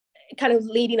kind of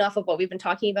leading off of what we've been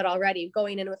talking about already,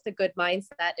 going in with a good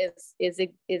mindset is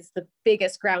the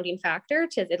biggest grounding factor.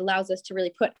 It allows us to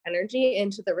really put energy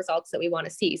into the results that we want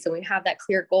to see. So we have that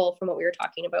clear goal from what we were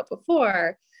talking about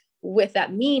before, with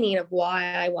that meaning of why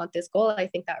I want this goal. I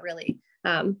think that really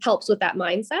helps with that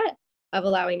mindset of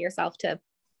allowing yourself to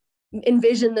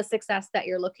envision the success that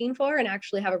you're looking for and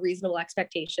actually have a reasonable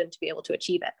expectation to be able to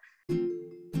achieve it.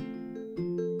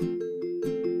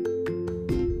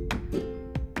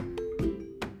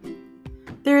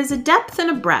 There is a depth and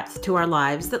a breadth to our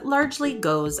lives that largely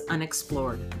goes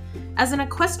unexplored. As an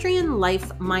equestrian life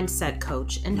mindset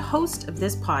coach and host of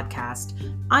this podcast,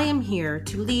 I am here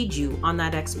to lead you on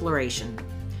that exploration.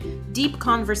 Deep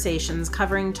conversations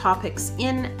covering topics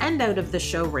in and out of the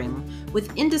show ring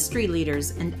with industry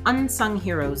leaders and unsung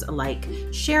heroes alike,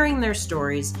 sharing their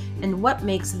stories and what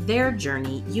makes their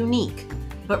journey unique,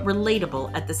 but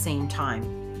relatable at the same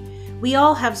time. We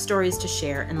all have stories to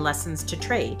share and lessons to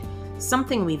trade,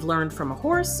 something we've learned from a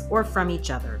horse or from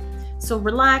each other. So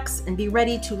relax and be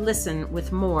ready to listen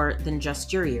with more than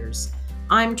just your ears.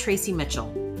 I'm Tracy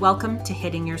Mitchell. Welcome to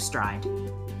Hitting Your Stride.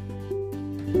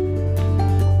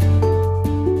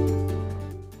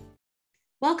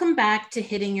 Welcome back to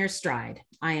Hitting Your Stride.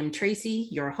 I am Tracy,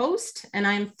 your host, and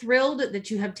I am thrilled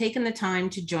that you have taken the time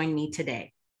to join me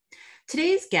today.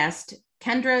 Today's guest,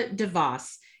 Kendra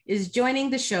DeVos, is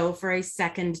joining the show for a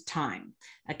second time.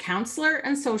 A counselor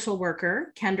and social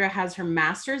worker, Kendra has her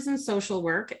master's in social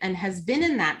work and has been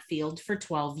in that field for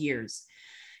 12 years.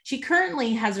 She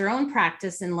currently has her own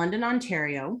practice in London,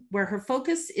 Ontario, where her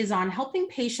focus is on helping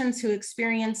patients who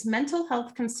experience mental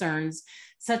health concerns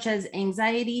such as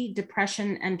anxiety,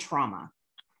 depression, and trauma.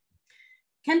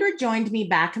 Kendra joined me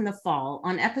back in the fall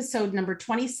on episode number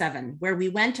 27, where we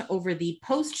went over the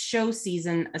post-show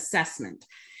season assessment.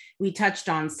 We touched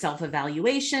on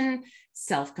self-evaluation,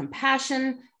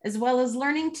 self-compassion, as well as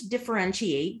learning to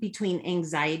differentiate between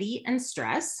anxiety and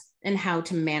stress and how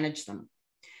to manage them.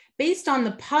 Based on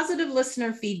the positive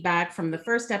listener feedback from the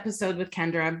first episode with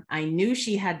Kendra, I knew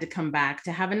she had to come back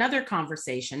to have another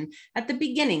conversation at the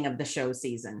beginning of the show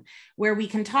season, where we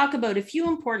can talk about a few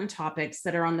important topics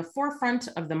that are on the forefront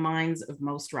of the minds of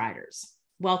most riders.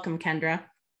 Welcome, Kendra.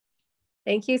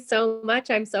 Thank you so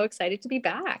much. I'm so excited to be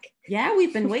back. Yeah,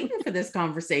 we've been waiting for this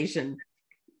conversation.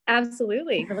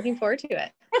 Absolutely. We're looking forward to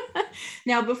it.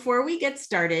 Now, before we get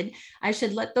started, I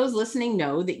should let those listening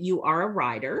know that you are a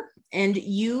rider and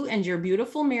you and your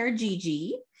beautiful mare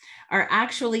Gigi are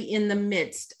actually in the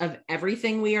midst of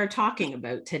everything we are talking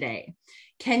about today.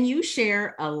 Can you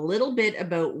share a little bit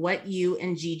about what you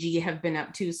and Gigi have been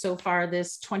up to so far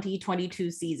this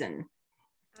 2022 season?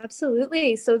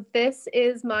 Absolutely. So this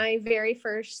is my very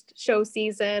first show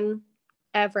season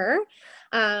ever.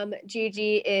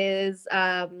 Gigi is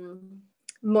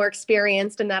more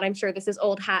experienced in that. I'm sure this is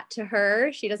old hat to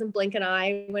her. She doesn't blink an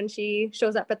eye when she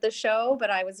shows up at the show,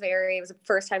 but it was the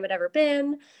first time I'd ever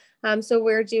been. So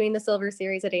we're doing the Silver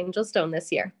Series at Angelstone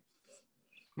this year.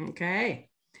 Okay.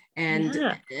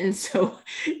 And so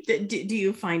do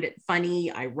you find it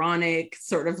funny, ironic,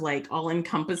 sort of like all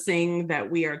encompassing that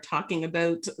we are talking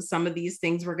about some of these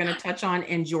things we're going to touch on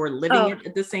and you're living it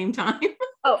at the same time?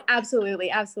 Oh, absolutely.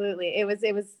 Absolutely.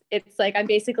 It's like, I'm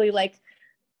basically like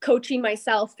coaching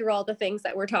myself through all the things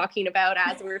that we're talking about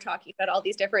as we're talking about all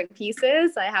these different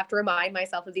pieces. I have to remind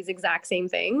myself of these exact same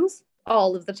things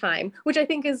all of the time, which I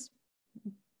think is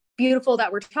beautiful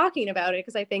that we're talking about it,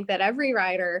 because I think that every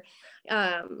rider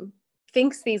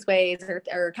thinks these ways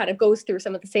or kind of goes through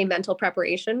some of the same mental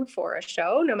preparation for a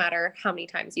show, no matter how many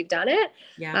times you've done it.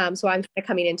 Yeah. So I'm kind of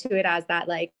coming into it as that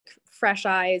like fresh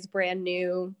eyes, brand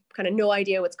new, kind of no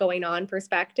idea what's going on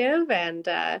perspective. And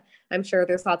I'm sure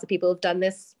there's lots of people who've done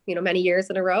this, many years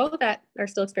in a row that are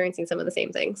still experiencing some of the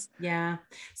same things. Yeah.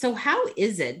 So how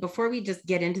is it, before we just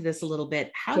get into this a little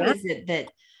bit, how is it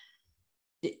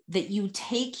that you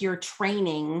take your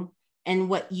training and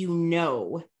what you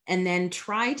know and then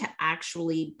try to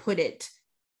actually put it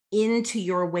into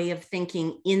your way of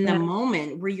thinking in the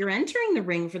moment where you're entering the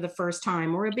ring for the first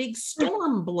time or a big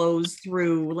storm blows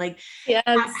through? Like, yes.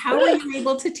 How are you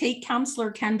able to take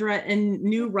counselor Kendra and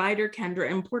new rider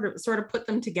Kendra and sort of put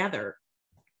them together?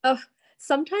 Oh,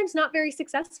 sometimes not very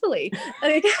successfully.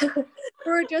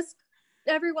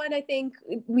 Everyone, I think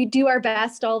we do our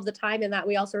best all of the time, and that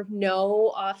we all sort of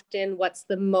know often what's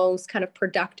the most kind of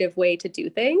productive way to do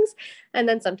things. And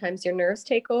then sometimes your nerves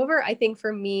take over. I think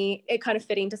for me, it kind of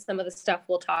fitting to some of the stuff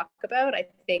we'll talk about. I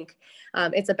think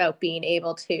it's about being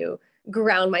able to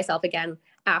ground myself again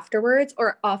afterwards,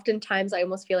 or oftentimes I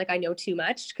almost feel like I know too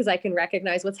much because I can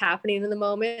recognize what's happening in the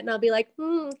moment and I'll be like,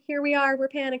 here we are, we're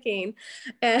panicking.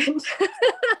 And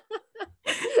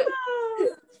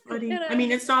funny. And I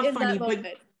mean, it's not in funny, that but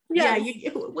moment. yeah,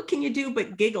 Yes. what can you do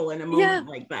but giggle in a moment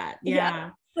like that? Yeah. Yeah.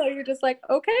 So you're just like,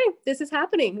 okay, this is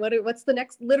happening. What's the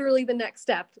next, literally the next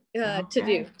step to do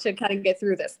Okay. to kind of get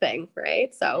through this thing,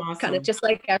 right? So kind of Awesome. just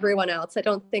like everyone else, I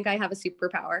don't think I have a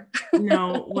superpower.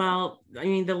 No, well, I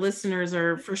mean, the listeners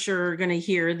are for sure going to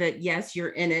hear that, yes, you're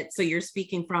in it. So you're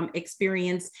speaking from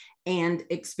experience and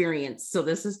experience. So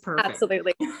this is perfect.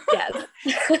 Absolutely. Yes.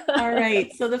 All right.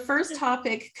 So the first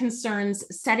topic concerns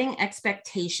setting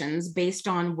expectations based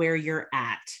on where you're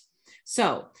at.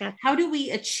 So, Yeah. how do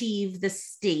we achieve the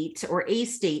state or a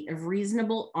state of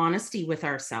reasonable honesty with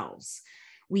ourselves?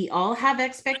 We all have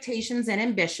expectations and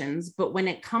ambitions, but when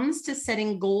it comes to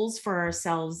setting goals for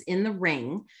ourselves in the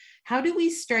ring, how do we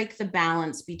strike the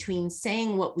balance between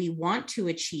saying what we want to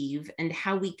achieve and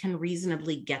how we can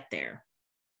reasonably get there?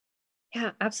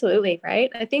 Yeah, absolutely.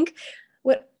 Right. I think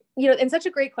and such a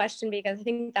great question, because I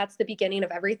think that's the beginning of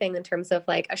everything in terms of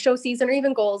like a show season or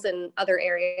even goals in other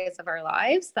areas of our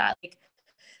lives, that like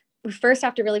we first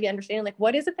have to really be understanding like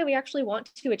what is it that we actually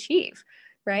want to achieve,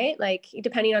 right? Like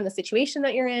depending on the situation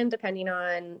that you're in, depending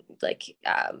on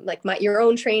your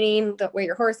own training, where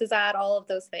your horse is at, all of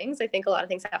those things. I think a lot of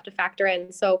things have to factor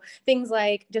in. So things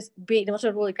like just being able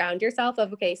to really ground yourself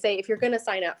of, okay, say if you're going to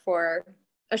sign up for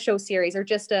a show series or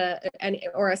just a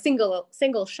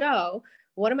single show,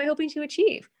 what am I hoping to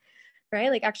achieve?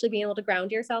 Right? Like actually being able to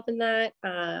ground yourself in that.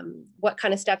 What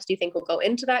kind of steps do you think will go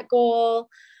into that goal?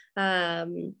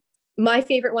 My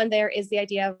favorite one there is the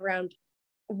idea of around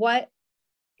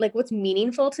what's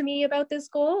meaningful to me about this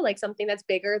goal, like something that's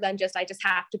bigger than just, I just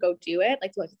have to go do it.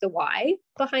 Like what's the why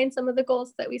behind some of the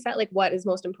goals that we set? Like what is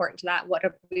most important to that? What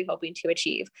are we hoping to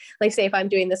achieve? Like say if I'm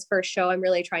doing this first show, I'm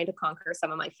really trying to conquer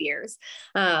some of my fears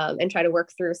and try to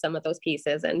work through some of those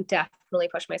pieces and definitely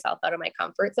push myself out of my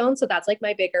comfort zone. So that's like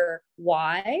my bigger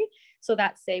why. So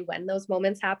that say when those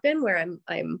moments happen where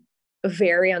I'm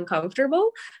very uncomfortable,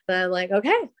 and I'm like,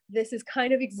 okay, this is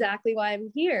kind of exactly why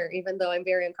I'm here. Even though I'm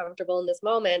very uncomfortable in this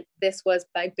moment, this was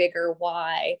my bigger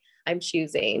why I'm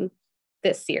choosing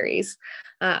this series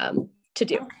to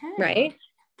do. Okay. Right.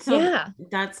 So Yeah.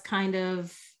 that's a kind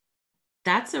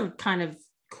of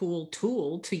cool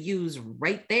tool to use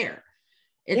right there.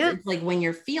 It's like when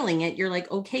you're feeling it, you're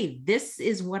like, okay, this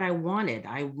is what I wanted.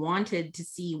 I wanted to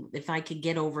see if I could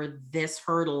get over this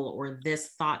hurdle or this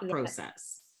thought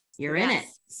process. You're in it.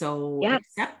 So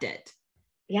accept it.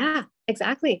 Yeah,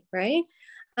 exactly. Right.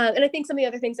 And I think some of the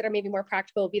other things that are maybe more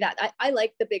practical would be that I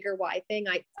like the bigger why thing.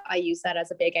 I use that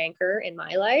as a big anchor in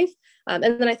my life. And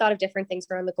then I thought of different things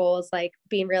around the goals, like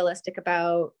being realistic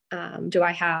about, do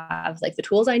I have like the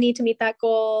tools I need to meet that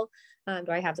goal?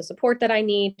 Do I have the support that I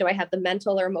need? Do I have the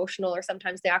mental or emotional or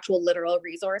sometimes the actual literal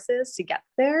resources to get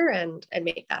there and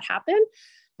make that happen?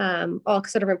 All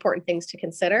sort of important things to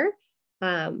consider.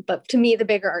 But to me, the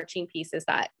bigger arching piece is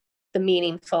that the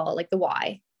meaningful, like the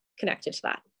why connected to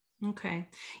that. Okay.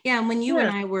 Yeah. And when you and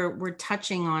I were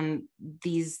touching on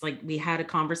these, like we had a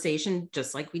conversation,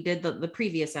 just like we did the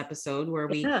previous episode where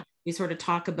we sort of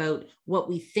talk about what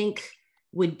we think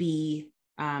would be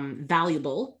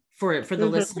valuable for the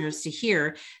listeners to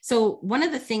hear. So one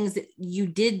of the things that you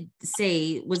did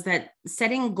say was that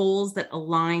setting goals that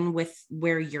align with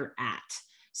where you're at.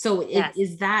 So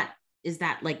is that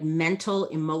like mental,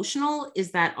 emotional?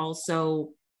 Is that also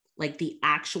like the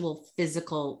actual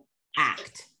physical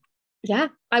act? Yeah,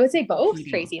 I would say both,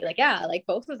 Tracy. Like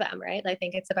both of them, right? I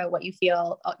think it's about what you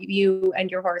feel you and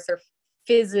your horse are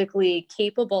physically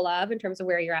capable of in terms of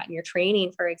where you're at in your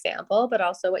training, for example, but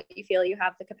also what you feel you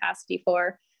have the capacity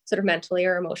for sort of mentally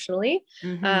or emotionally.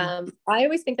 I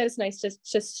always think that it's nice to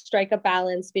just strike a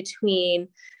balance between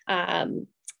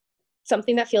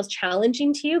something that feels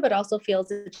challenging to you, but also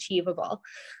feels achievable.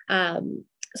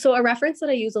 So a reference that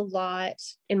I use a lot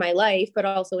in my life, but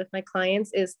also with my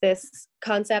clients, is this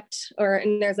concept,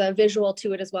 and there's a visual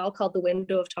to it as well, called the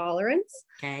window of tolerance.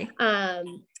 Okay.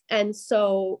 And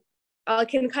so I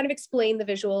can kind of explain the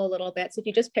visual a little bit. So if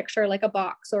you just picture like a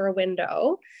box or a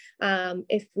window,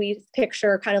 if we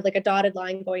picture kind of like a dotted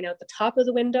line going out the top of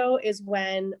the window is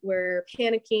when we're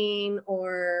panicking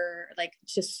or like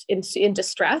just in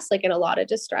distress, like in a lot of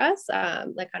distress,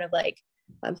 like kind of like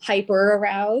hyper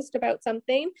aroused about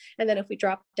something. And then if we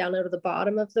drop down out of the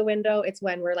bottom of the window, it's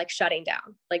when we're like shutting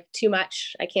down, like too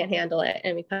much, I can't handle it.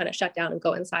 And we kind of shut down and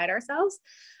go inside ourselves.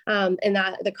 And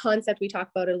that the concept we talk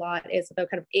about a lot is about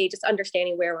kind of just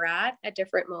understanding where we're at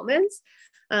different moments.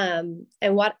 And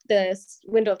what this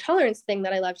window of tolerance thing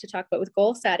that I love to talk about with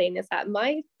goal setting is that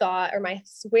my thought, or my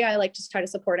way I like to try to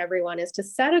support everyone, is to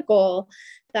set a goal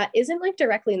that isn't like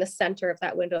directly in the center of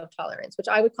that window of tolerance, which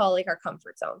I would call like our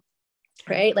comfort zone.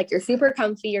 right? Like you're super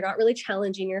comfy, you're not really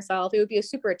challenging yourself. It would be a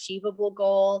super achievable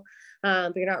goal,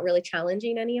 but you're not really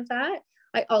challenging any of that.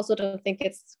 I also don't think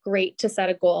it's great to set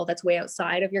a goal that's way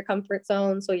outside of your comfort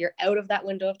zone. So you're out of that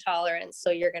window of tolerance. So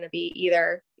you're going to be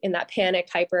either in that panicked,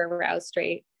 hyper aroused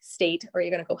state, or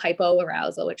you're going to go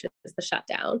hypo-arousal, which is the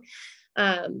shutdown.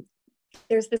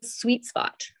 There's this sweet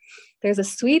spot. There's a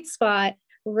sweet spot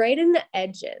right in the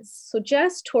edges. So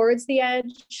just towards the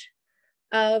edge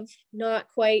of not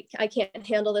quite, I can't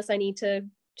handle this, I need to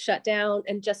shut down,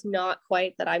 and just not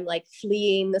quite that I'm like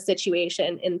fleeing the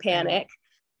situation in panic.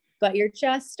 But you're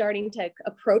just starting to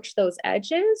approach those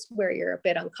edges where you're a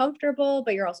bit uncomfortable,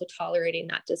 but you're also tolerating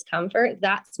that discomfort.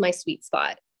 That's my sweet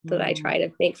spot that I try to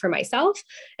make for myself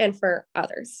and for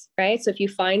others, right? So if you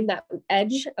find that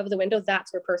edge of the window,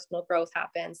 that's where personal growth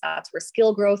happens. That's where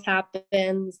skill growth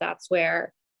happens. That's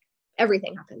where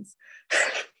everything happens.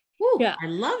 Ooh, yeah. I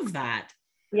love that.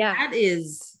 Yeah.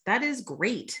 That is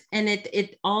great. And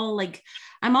it all, like,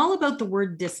 I'm all about the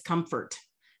word discomfort.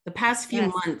 The past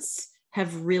few months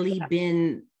have really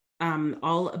been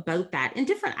all about that in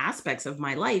different aspects of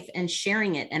my life, and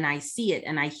sharing it. And I see it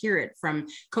and I hear it from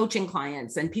coaching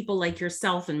clients and people like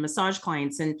yourself and massage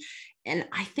clients. And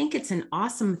I think it's an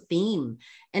awesome theme.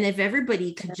 And if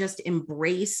everybody could just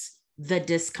embrace the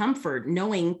discomfort,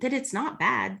 knowing that it's not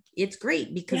bad, it's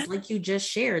great, because like you just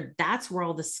shared, that's where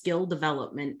all the skill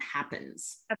development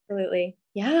happens. Absolutely.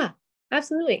 Yeah,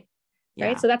 absolutely.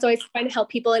 Right. So that's always trying to help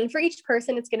people. And for each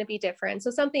person, it's going to be different.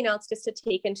 So something else just to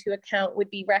take into account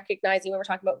would be recognizing, when we're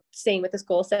talking about staying with this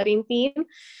goal setting theme,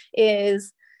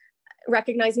 is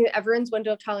recognizing that everyone's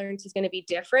window of tolerance is going to be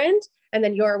different. And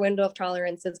then your window of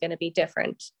tolerance is going to be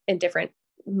different in different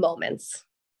moments.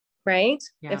 Right.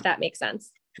 Yeah. If that makes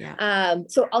sense. Yeah.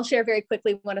 So I'll share very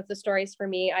quickly one of the stories for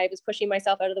me. I was pushing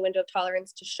myself out of the window of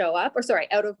tolerance to show up,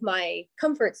 out of my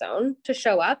comfort zone to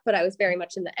show up, but I was very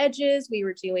much in the edges. We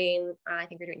were doing, I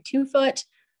think we were doing 2-foot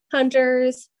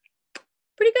hunters.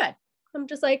 Pretty good. I'm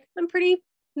just like, I'm pretty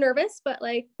nervous, but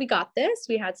like, we got this.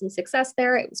 We had some success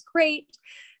there. It was great.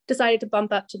 Decided to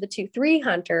bump up to the 2-3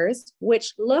 hunters,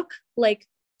 which look like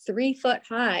 3 foot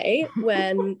high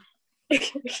when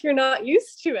you're not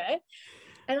used to it.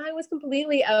 And I was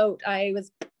completely out. I was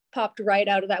popped right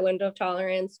out of that window of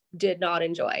tolerance, did not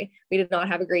enjoy. We did not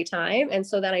have a great time. And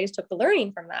so then I just took the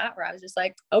learning from that, where I was just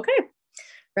like, okay,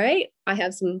 right. I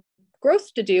have some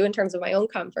growth to do in terms of my own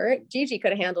comfort. Gigi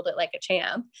could have handled it like a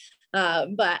champ.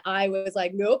 But I was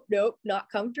like, nope, not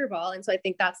comfortable. And so I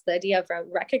think that's the idea of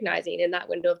recognizing in that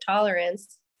window of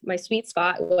tolerance. My sweet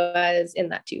spot was in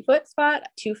that 2-foot spot,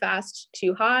 too fast,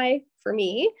 too high for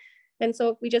me. And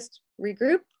so we just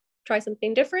regroup, try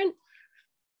something different,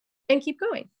 and keep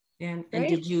going. And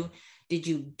did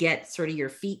you get sort of your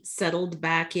feet settled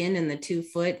back in the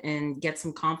 2-foot and get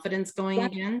some confidence going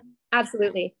again?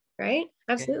 Absolutely. Right.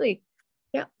 Absolutely. Good.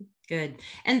 Yeah. Good.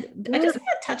 And I just want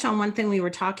to touch on one thing we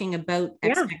were talking about,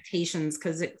 expectations,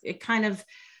 because it kind of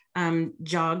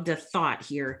jogged a thought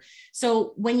here.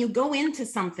 So when you go into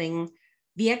something,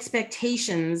 the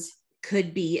expectations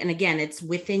could be, and again, it's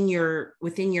within your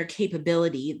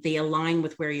capability, they align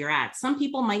with where you're at. Some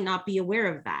people might not be aware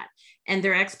of that, and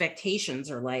their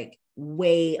expectations are like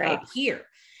way up here.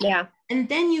 Yeah. And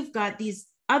then you've got these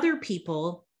other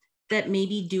people that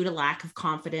maybe due to lack of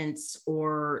confidence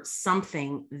or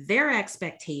something, their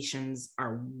expectations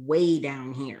are way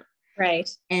down here. Right.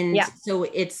 And so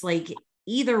it's like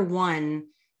either one,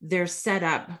 they're set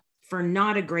up for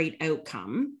not a great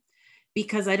outcome,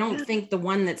 because I don't think the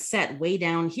one that's set way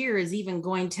down here is even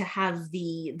going to have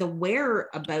the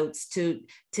whereabouts to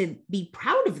be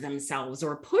proud of themselves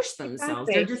or push themselves.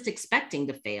 Exactly. They're just expecting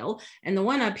to fail. And the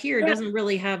one up here doesn't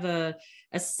really have a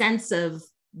sense of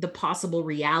the possible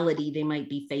reality they might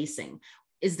be facing.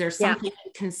 Is there something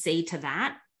you can say to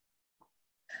that?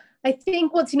 I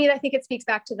think, well, to me, I think it speaks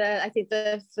back to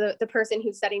the person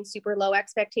who's setting super low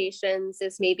expectations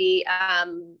is maybe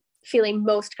feeling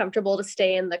most comfortable to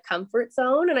stay in the comfort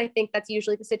zone. And I think that's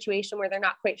usually the situation where they're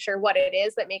not quite sure what it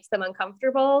is that makes them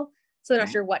uncomfortable. So they're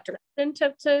not sure what direction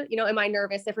to, am I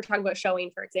nervous? If we're talking about showing,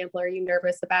 for example, are you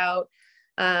nervous about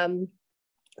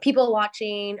people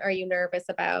watching? Are you nervous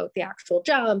about the actual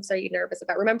jumps? Are you nervous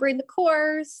about remembering the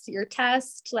course, your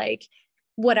test, like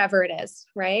whatever it is,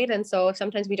 right? And so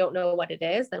sometimes we don't know what it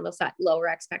is, then we'll set lower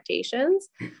expectations.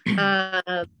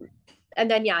 And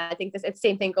then, I think it's the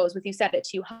same thing goes with, you set it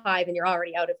too high, then you're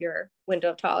already out of your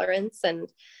window of tolerance.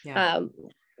 And and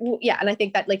I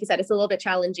think that, like you said, it's a little bit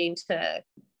challenging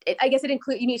I guess you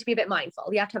need to be a bit mindful.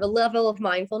 You have to have a level of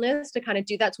mindfulness to kind of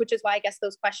do that, which is why I guess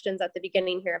those questions at the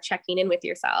beginning here of checking in with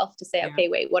yourself to say, okay,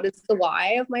 wait, what is the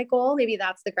why of my goal? Maybe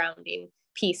that's the grounding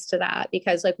piece to that,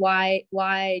 because like, why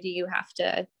do you have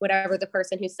to, whatever the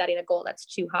person who's setting a goal that's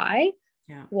too high,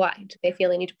 why do they feel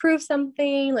they need to prove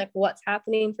something? Like what's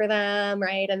happening for them,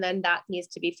 right? And then that needs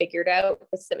to be figured out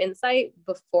with some insight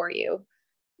before you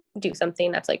do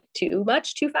something that's like too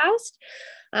much, too fast.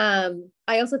 I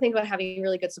also think about having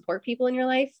really good support people in your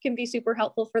life can be super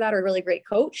helpful for that, or a really great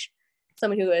coach,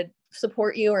 someone who would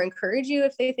support you or encourage you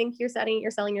if they think you're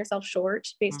selling yourself short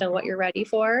based on what you're ready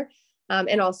for.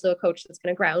 And also a coach that's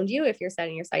going to ground you if you're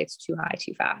setting your sights too high,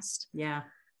 too fast. Yeah.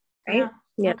 Right.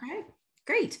 Yeah. Okay.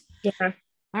 Great. Yeah.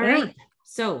 All right.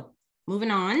 So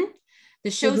moving on.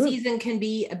 The show season can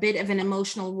be a bit of an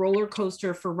emotional roller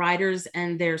coaster for riders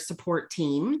and their support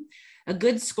team. A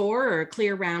good score or a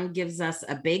clear round gives us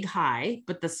a big high,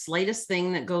 but the slightest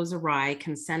thing that goes awry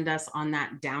can send us on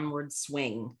that downward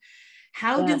swing.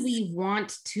 How do we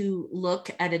want to look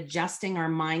at adjusting our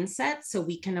mindset so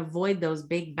we can avoid those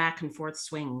big back and forth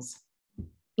swings?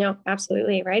 No,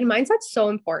 absolutely. Right. Mindset's so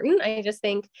important. I just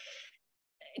think,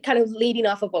 kind of leading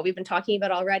off of what we've been talking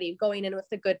about already, going in with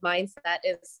a good mindset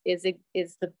is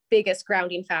the biggest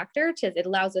grounding factor. It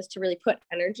allows us to really put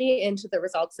energy into the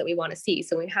results that we want to see.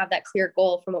 So we have that clear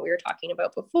goal from what we were talking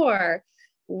about before,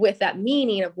 with that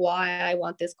meaning of why I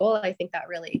want this goal. I think that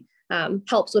really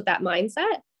helps with that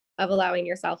mindset of allowing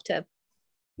yourself to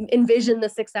envision the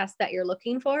success that you're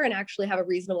looking for and actually have a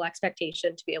reasonable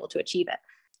expectation to be able to achieve it.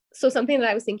 So something that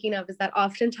I was thinking of is that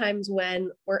oftentimes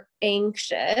when we're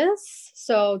anxious,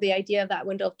 so the idea of that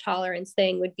window of tolerance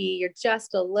thing would be, you're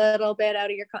just a little bit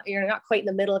out of you're not quite in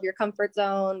the middle of your comfort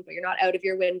zone, but you're not out of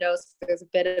your window. So there's a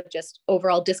bit of just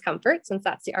overall discomfort, since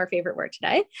that's our favorite word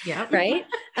today. Yeah. Right.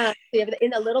 So you have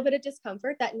in a little bit of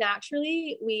discomfort, that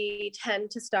naturally we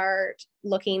tend to start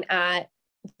looking at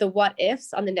the what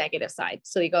ifs on the negative side.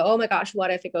 So you go, oh my gosh,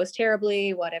 what if it goes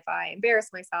terribly? What if I embarrass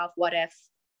myself? What if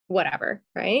whatever,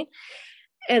 right?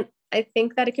 And I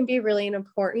think that it can be really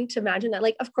important to imagine that,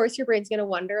 like, of course, your brain's going to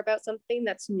wonder about something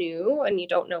that's new and you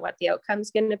don't know what the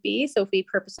outcome's going to be. So if we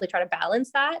purposely try to balance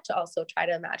that, to also try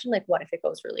to imagine, like, what if it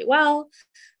goes really well?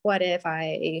 What if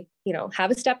I,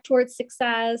 have a step towards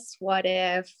success? What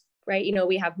if, right,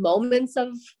 we have moments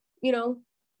of,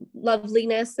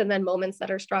 loveliness and then moments that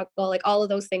are struggle, like all of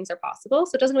those things are possible.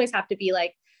 So it doesn't always have to be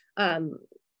like,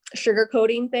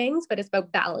 sugarcoating things, but it's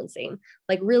about balancing,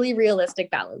 like really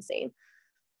realistic balancing.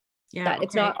 Yeah. That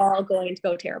it's not all going to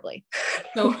go terribly.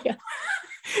 So,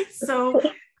 so,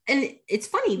 and it's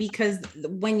funny because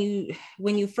when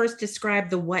you first described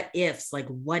the what ifs, like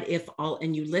what if all,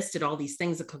 and you listed all these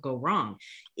things that could go wrong,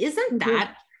 isn't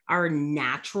that our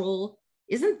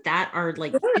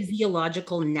like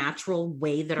physiological natural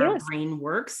way that our brain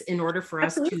works in order for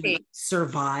us to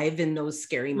survive in those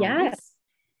scary moments?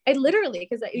 I literally,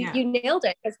 because you nailed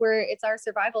it, because it's our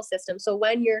survival system. So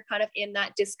when you're kind of in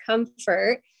that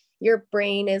discomfort, your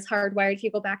brain is hardwired. If you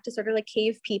go back to sort of like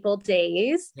cave people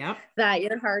days, that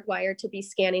you're hardwired to be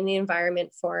scanning the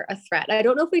environment for a threat. I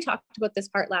don't know if we talked about this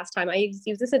part last time. I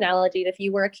use this analogy that if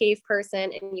you were a cave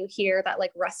person and you hear that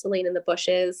like rustling in the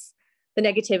bushes, the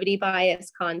negativity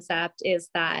bias concept is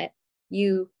that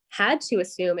you had to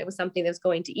assume it was something that's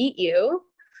going to eat you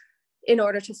in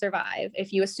order to survive.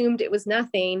 If you assumed it was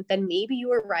nothing, then maybe you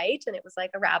were right and it was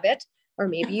like a rabbit, or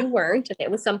maybe you weren't and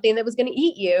it was something that was going to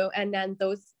eat you. And then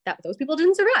those people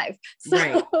didn't survive.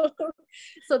 So,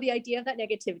 so the idea of that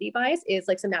negativity bias is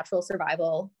like some natural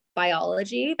survival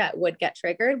biology that would get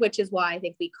triggered, which is why I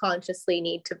think we consciously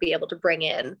need to be able to bring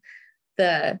in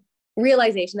the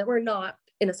realization that we're not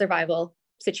in a survival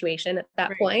situation at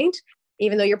that point.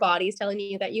 Even though your body is telling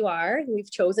you that you are, we've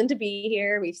chosen to be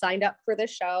here. We've signed up for this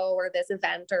show or this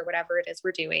event or whatever it is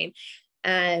we're doing.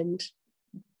 And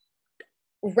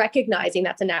recognizing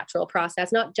that's a natural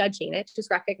process, not judging it, just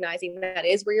recognizing that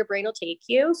is where your brain will take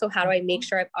you. So how do I make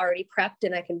sure I've already prepped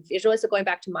and I can visualize? So going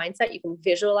back to mindset, you can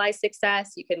visualize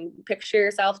success. You can picture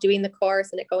yourself doing the course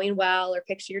and it going well, or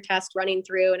picture your test running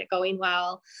through and it going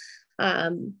well.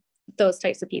 Those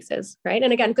types of pieces, right?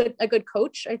 And again, a good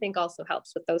coach, I think, also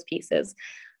helps with those pieces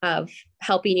of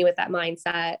helping you with that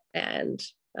mindset and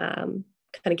kind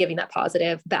of giving that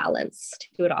positive balance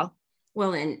to it all.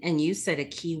 Well, and you said a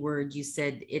key word. You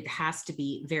said it has to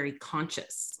be very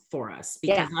conscious for us,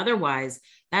 because otherwise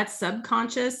that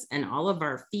subconscious and all of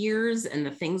our fears and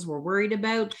the things we're worried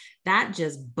about, that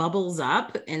just bubbles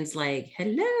up and it's like,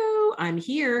 hello, I'm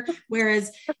here.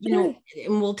 Whereas, and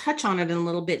we'll touch on it in a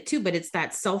little bit too, but it's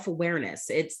that self-awareness.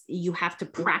 You have to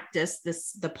practice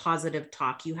the positive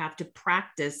talk. You have to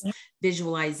practice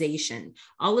visualization,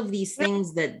 all of these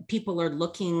things that people are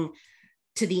looking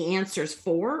to the answers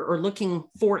for, or looking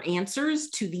for answers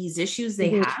to these issues they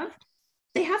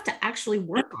have to actually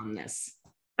work on this.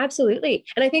 Absolutely.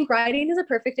 And I think writing is a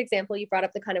perfect example. You brought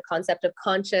up the kind of concept of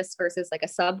conscious versus like a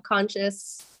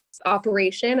subconscious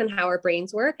operation and how our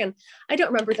brains work. And I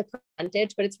don't remember the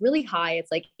percentage, but it's really high.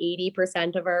 It's like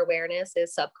 80% of our awareness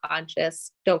is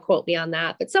subconscious. Don't quote me on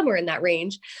that, but somewhere in that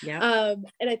range. Yeah.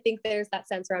 And I think there's that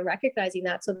sense around recognizing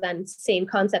that. So then same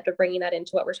concept of bringing that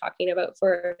into what we're talking about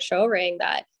for show ring,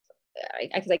 that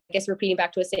I guess repeating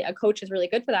back to a coach is really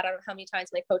good for that. I don't know how many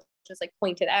times my coach just like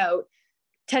pointed out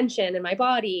tension in my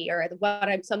body or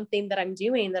something that I'm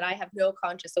doing that I have no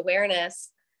conscious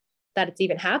awareness that it's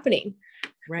even happening.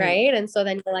 Right. And so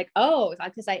then you're like, oh,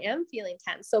 because I am feeling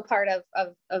tense. So part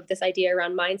of this idea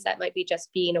around mindset might be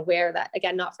just being aware that,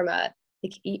 again, not from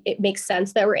it makes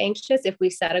sense that we're anxious if we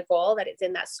set a goal that it's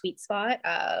in that sweet spot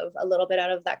of a little bit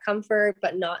out of that comfort,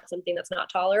 but not something that's not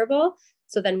tolerable.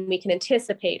 So then we can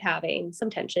anticipate having some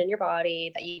tension in your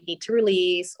body that you need to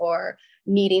release, or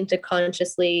needing to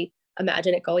consciously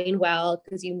imagine it going well,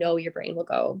 because your brain will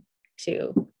go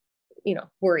to,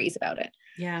 worries about it.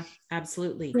 Yeah,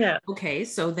 absolutely. Yeah. Okay.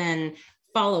 So then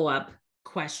follow-up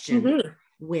question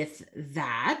with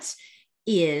that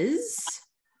is,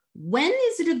 when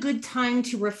is it a good time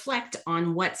to reflect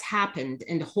on what's happened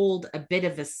and hold a bit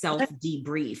of a self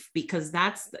debrief? Because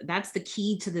that's the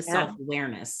key to the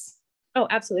self-awareness. Oh,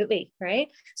 absolutely. Right.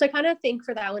 So I kind of think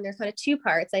for that one, there's kind of two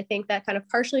parts. I think that kind of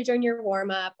partially during your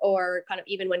warm up, or kind of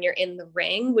even when you're in the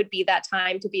ring, would be that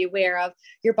time to be aware of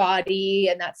your body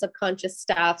and that subconscious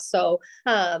stuff. So,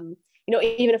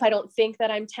 even if I don't think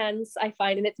that I'm tense, I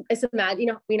find, and it's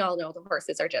we all know the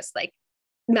horses are just like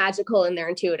magical in their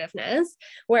intuitiveness,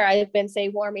 where I've been, say,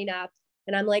 warming up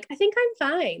and I'm like, I think I'm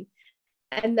fine.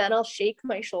 And then I'll shake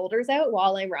my shoulders out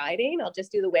while I'm riding. I'll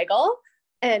just do the wiggle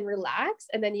and relax.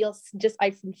 And then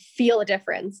I feel a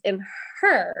difference in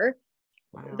her.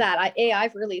 Wow. That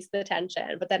I've released the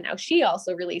tension, but then now she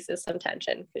also releases some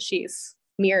tension because she's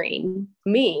mirroring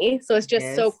me. So it's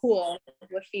just so cool.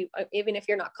 Even if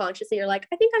you're not consciously, you're like,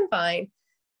 I think I'm fine.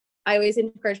 I always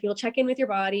encourage people, check in with your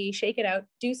body, shake it out,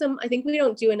 I think we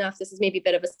don't do enough. This is maybe a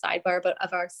bit of a sidebar, but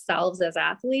of ourselves as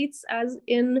athletes, as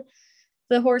in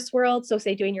the horse world. So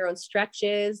say doing your own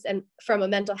stretches, and from a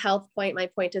mental health point, my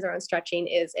point is around stretching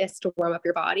is to warm up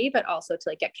your body, but also to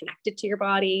like get connected to your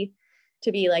body,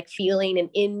 to be like feeling and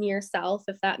in yourself,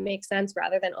 if that makes sense,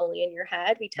 rather than only in your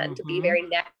head. We tend to be very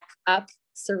neck up,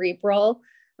 cerebral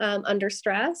under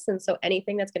stress. And so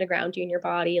anything that's going to ground you in your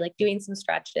body, like doing some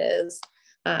stretches,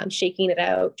 shaking it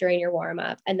out during your warm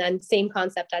up. And then same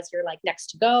concept as you're like next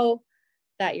to go,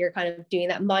 that you're kind of doing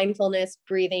that mindfulness,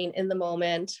 breathing in the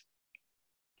moment.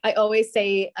 I always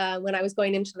say when I was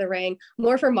going into the ring,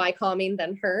 more for my calming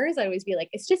than hers, I always be like,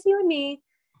 it's just you and me.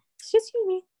 It's just you and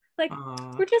me. Like,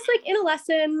 we're just like in a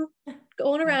lesson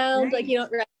going around, right.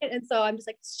 Right. And so I'm just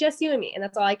like, it's just you and me. And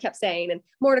that's all I kept saying, and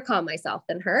more to calm myself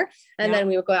than her. And then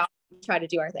we would go out and try to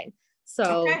do our thing.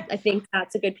 So I think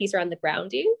that's a good piece around the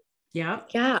grounding. Yeah.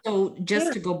 Yeah. So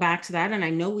just to go back to that, and I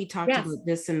know we talked about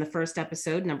this in the first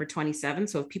episode, number 27.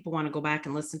 So if people want to go back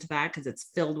and listen to that, because it's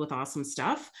filled with awesome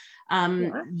stuff.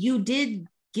 You did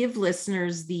give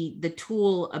listeners the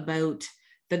tool about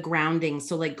the grounding.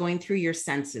 So like going through your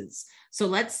senses. So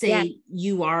let's say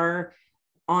you are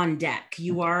on deck,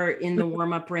 you are in the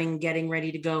warm-up ring, getting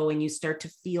ready to go, and you start to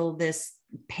feel this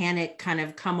panic kind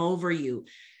of come over you.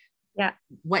 Yeah.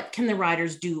 What can the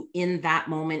riders do in that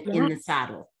moment in the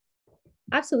saddle?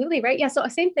 Absolutely. Right. Yeah. So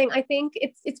same thing. I think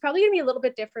it's probably going to be a little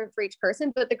bit different for each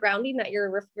person, but the grounding that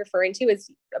you're referring to is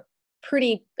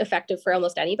pretty effective for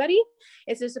almost anybody.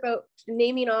 It's just about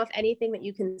naming off anything that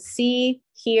you can see,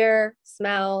 hear,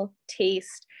 smell,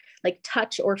 taste, like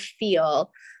touch or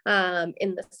feel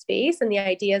in the space. And the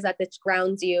idea is that this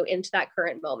grounds you into that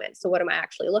current moment. So what am I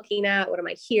actually looking at? What am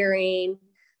I hearing?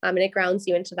 And it grounds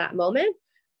you into that moment.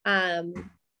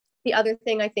 The other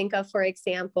thing I think of, for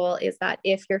example, is that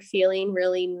if you're feeling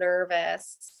really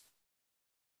nervous,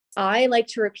 I like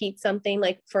to repeat something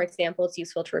like, for example, it's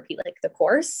useful to repeat like the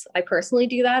course. I personally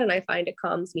do that, and I find it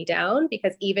calms me down,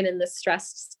 because even in the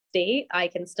stressed state, I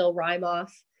can still rhyme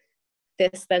off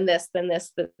this, then this, then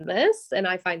this, then this. And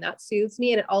I find that soothes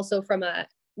me. And it also,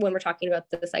 when we're talking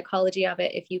about the psychology of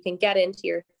it, if you can get into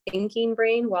your thinking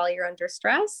brain while you're under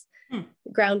stress,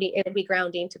 grounding, it'll be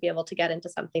grounding to be able to get into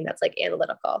something that's like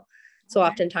analytical. So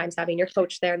oftentimes having your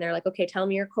coach there, and they're like, okay, tell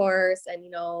me your course. And,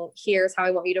 here's how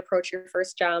I want you to approach your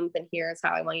first jump. And here's how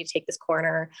I want you to take this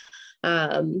corner,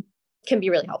 can be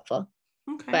really helpful.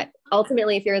 Okay. But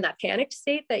ultimately, if you're in that panicked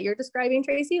state that you're describing,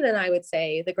 Tracy, then I would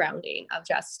say the grounding of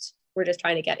we're just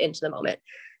trying to get into the moment,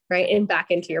 right? And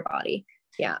back into your body.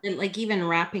 Yeah. And like even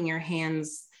wrapping your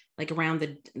hands like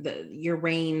around your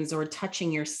reins, or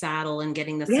touching your saddle and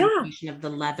getting the Yeah, sensation of the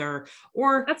leather,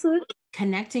 or absolutely.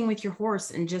 connecting with your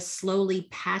horse and just slowly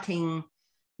patting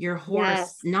your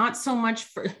horse,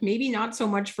 Yes. maybe not so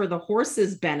much for the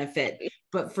horse's benefit,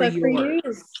 but for But for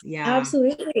yours. you, Yeah.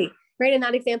 absolutely. Right. And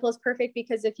that example is perfect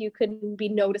because if you could be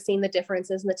noticing the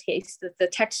differences in the taste, the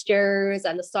textures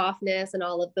and the softness and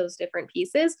all of those different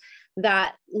pieces,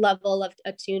 that level of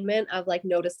attunement of like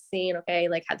noticing, okay,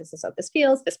 like how this is how this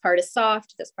feels, this part is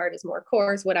soft, this part is more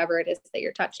coarse, whatever it is that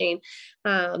you're touching,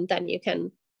 then you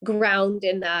can ground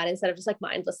in that instead of just like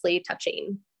mindlessly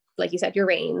touching, like you said, your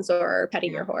reins or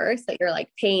petting your horse, that you're like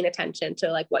paying attention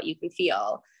to like what you can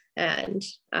feel. And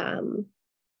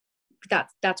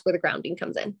that's where the grounding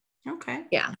comes in. Okay.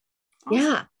 Yeah. Awesome.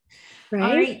 Yeah. Right.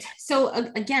 All right. So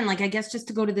again, like, I guess just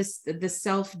to go to the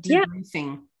self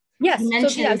debriefing. Yes. You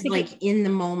mentioned thinking, like in the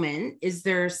moment, is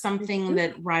there something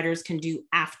that riders can do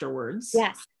afterwards?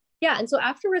 Yes. Yeah. And so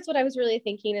afterwards, what I was really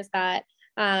thinking is that,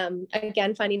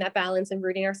 again, finding that balance and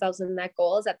rooting ourselves in that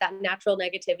goal, is that natural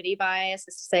negativity bias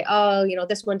is to say, oh,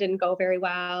 this one didn't go very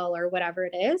well or whatever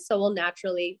it is. So we'll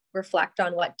naturally reflect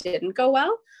on what didn't go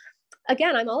well.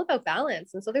 Again, I'm all about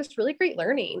balance. And so there's really great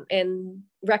learning in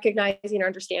recognizing or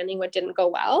understanding what didn't go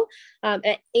well.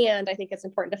 And I think it's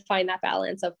important to find that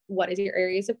balance of what is your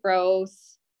areas of growth.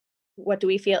 What do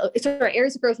we feel? Sorry,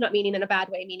 areas of growth, not meaning in a bad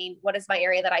way, meaning what is my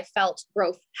area that I felt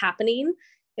growth happening,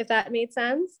 if that made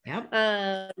sense. Yep.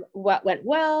 What went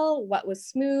well, what was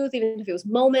smooth, even if it was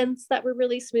moments that were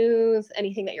really smooth,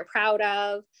 anything that you're proud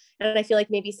of. And I feel like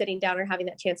maybe sitting down or having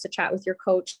that chance to chat with your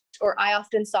coach, or I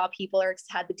often saw people or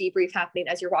had the debrief happening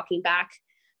as you're walking back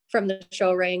from the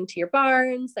show ring to your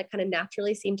barns, that kind of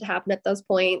naturally seemed to happen at those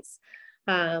points,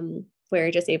 where you're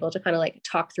just able to kind of like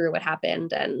talk through what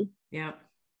happened and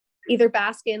either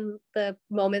bask in the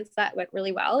moments that went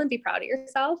really well and be proud of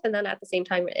yourself. And then at the same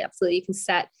time, absolutely, you can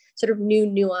set sort of new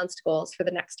nuanced goals for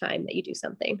the next time that you do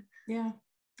something. Yeah.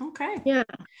 Okay. Yeah.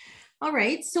 All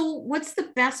right. So what's the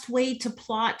best way to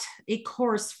plot a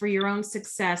course for your own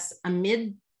success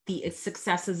amid the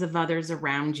successes of others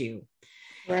around you?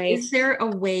 Right. Is there a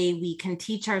way we can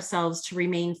teach ourselves to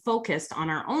remain focused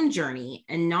on our own journey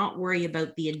and not worry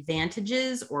about the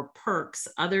advantages or perks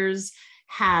others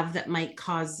have that might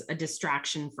cause a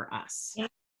distraction for us? Yeah.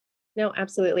 No,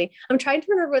 absolutely. I'm trying to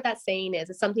remember what that saying is.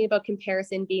 It's something about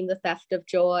comparison being the theft of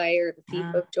joy or the thief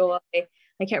of joy.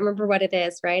 I can't remember what it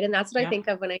is, right? And that's what I think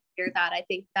of when I hear that. I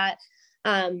think that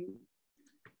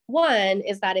one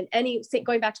is that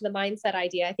going back to the mindset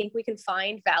idea, I think we can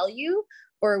find value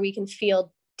or we can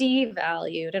feel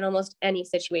devalued in almost any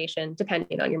situation,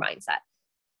 depending on your mindset,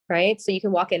 right? So you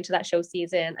can walk into that show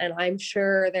season and I'm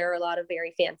sure there are a lot of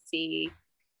very fancy,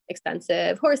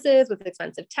 expensive horses with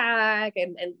expensive tag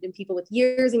and people with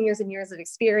years and years and years of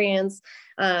experience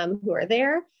who are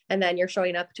there. And then you're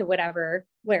showing up to wherever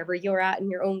you're at in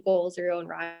your own goals or your own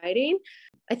riding.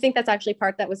 I think that's actually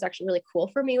part that was actually really cool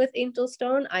for me with Angel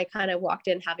Stone. I kind of walked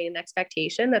in having an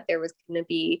expectation that there was going to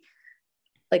be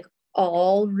like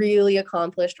all really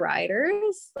accomplished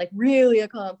riders,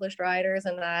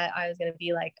 and that I was going to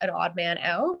be like an odd man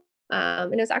out.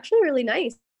 And it was actually really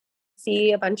nice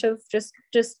see a bunch of just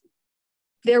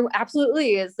there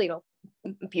absolutely is,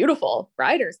 beautiful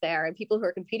riders there and people who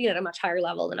are competing at a much higher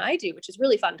level than I do, which is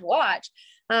really fun to watch.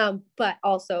 But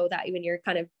also that when you're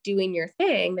kind of doing your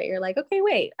thing, that you're like, okay,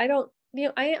 wait, I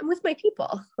am with my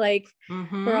people. Like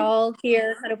we're all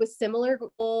here kind of with similar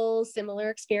goals, similar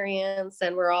experience,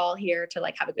 and we're all here to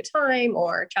like have a good time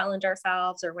or challenge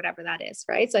ourselves or whatever that is.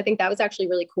 Right. So I think that was actually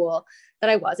really cool that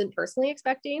I wasn't personally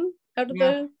expecting out of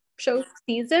the show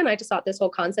season. I just thought this whole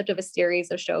concept of a series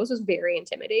of shows was very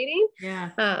intimidating.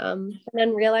 And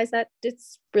then realized that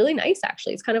it's really nice,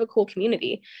 actually. It's kind of a cool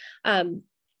community.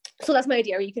 So that's my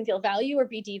idea, where you can feel value or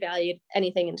be devalued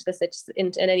anything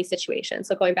in any situation.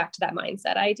 So going back to that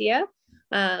mindset idea.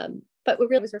 But what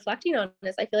really was reflecting on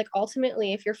is I feel like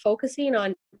ultimately, if you're focusing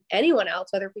on anyone else,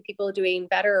 whether it be people doing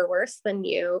better or worse than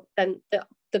you, then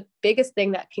the biggest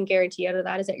thing that can guarantee out of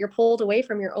that is that you're pulled away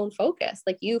from your own focus,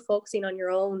 like you focusing on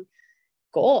your own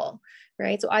goal,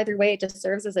 right? So either way, it just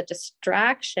serves as a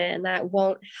distraction that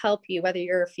won't help you, whether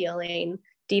you're feeling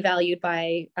devalued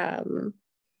by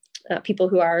people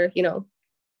who are,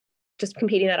 just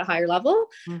competing at a higher level,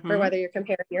 or whether you're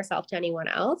comparing yourself to anyone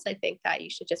else. I think that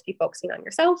you should just be focusing on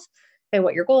yourself and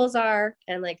what your goals are.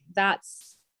 And like,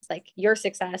 that's like your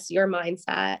success, your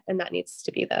mindset. And that needs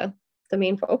to be the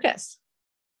main focus.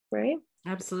 Right.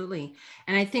 Absolutely.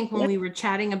 And I think when we were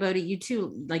chatting about it, you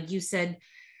too, like you said,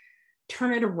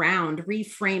 turn it around,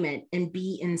 reframe it, and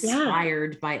be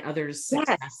inspired by others'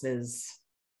 successes.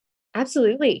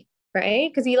 Absolutely.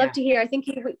 right? Because you love to hear, I think,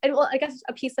 and well, I guess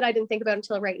a piece that I didn't think about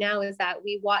until right now is that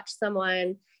we watch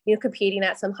someone, you know, competing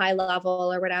at some high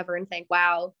level or whatever and think,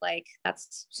 wow, like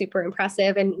that's super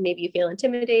impressive. And maybe you feel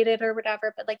intimidated or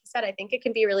whatever. But like you said, I think it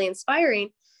can be really inspiring.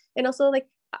 And also, like,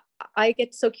 I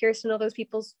get so curious to know those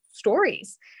people's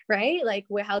stories, right? Like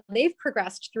how they've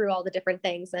progressed through all the different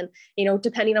things. And, you know,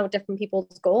 depending on what different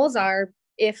people's goals are,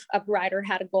 if a rider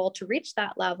had a goal to reach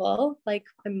that level, like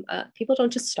people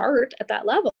don't just start at that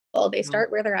level. They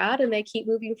start where they're at and they keep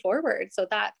moving forward. So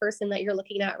that person that you're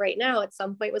looking at right now at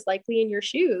some point was likely in your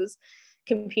shoes,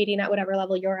 competing at whatever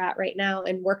level you're at right now,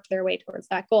 and worked their way towards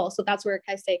that goal. So that's where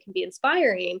I say it can be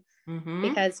inspiring,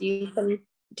 because you can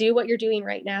do what you're doing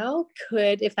right now,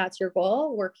 could, if that's your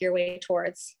goal, work your way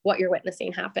towards what you're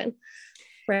witnessing happen.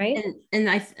 Right. And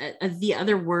the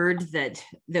other word that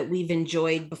we've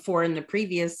enjoyed before in the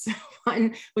previous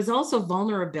one was also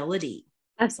vulnerability.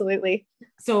 Absolutely.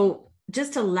 So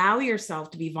just allow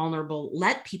yourself to be vulnerable.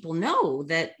 Let people know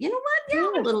that, you know what, yeah,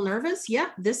 I'm a little nervous. Yeah,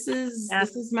 this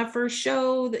is my first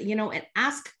show, that, you know, and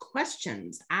ask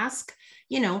questions. Ask,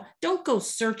 you know, don't go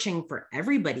searching for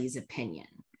everybody's opinion,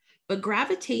 but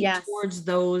gravitate towards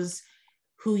those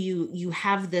who you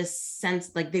have this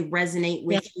sense like they resonate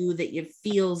with you, that it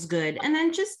feels good. And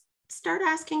then just start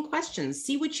asking questions,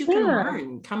 see what you can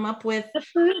learn, come up with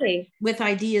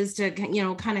ideas to, you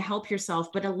know, kind of help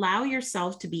yourself, but allow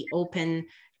yourself to be open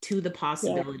to the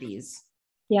possibilities.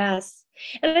 Yes.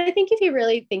 And I think if you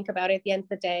really think about it, at the end of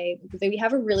the day, we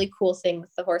have a really cool thing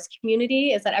with the horse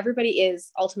community is that everybody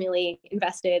is ultimately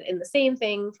invested in the same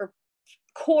thing for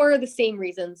core the same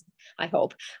reasons, I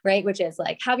hope, right? Which is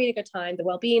like having a good time, the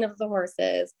well-being of the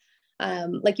horses.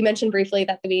 Like you mentioned briefly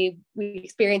that we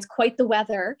experienced quite the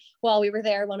weather while we were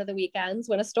there one of the weekends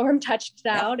when a storm touched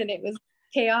down and it was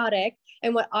chaotic.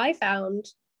 And what I found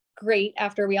great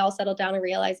after we all settled down and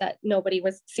realized that nobody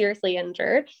was seriously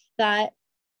injured, that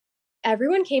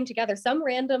everyone came together. Some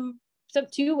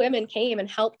two women came and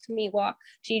helped me walk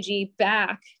Gigi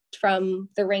back from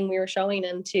the ring we were showing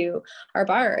into our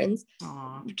barns.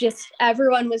 Just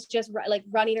everyone was just like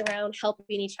running around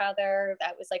helping each other.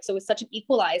 That was like, so it was such an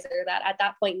equalizer that at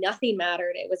that point nothing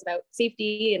mattered. It was about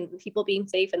safety and people being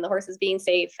safe and the horses being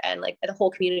safe, and like the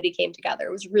whole community came together.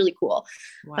 It was really cool.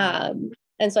 And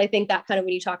so I think that kind of,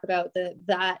 when you talk about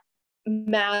that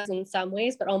matters in some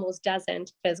ways, but almost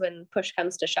doesn't, because when push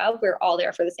comes to shove, we're all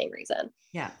there for the same reason.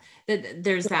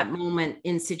 There's that moment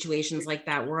in situations like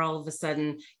that where all of a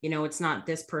sudden, you know, it's not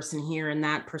this person here and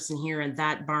that person here and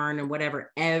that barn and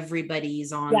whatever,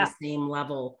 everybody's on the same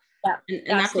level.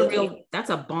 And that's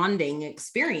a bonding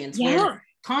experience where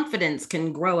confidence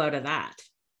can grow out of that.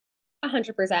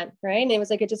 100%, right? And it was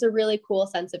like, it's just a really cool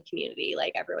sense of community.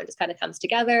 Like everyone just kind of comes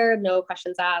together, no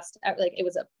questions asked. Like it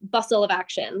was a bustle of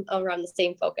action around the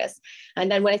same focus.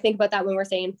 And then when I think about that, when we're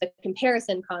saying the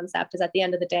comparison concept, is at the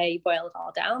end of the day, you boil it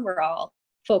all down, we're all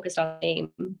focused on the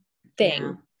same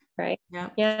thing, right?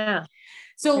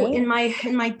 So in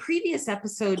my previous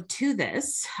episode to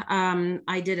this,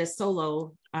 I did a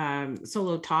solo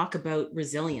talk about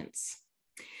resilience.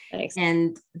 Nice.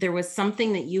 And there was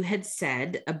something that you had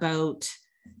said about,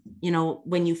 you know,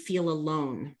 when you feel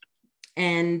alone.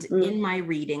 And in my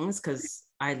readings, because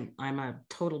I'm a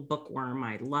total bookworm,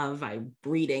 I'm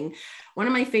reading. One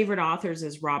of my favorite authors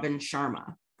is Robin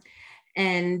Sharma.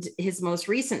 And his most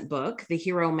recent book, The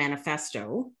Hero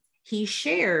Manifesto, he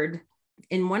shared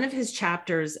in one of his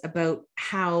chapters about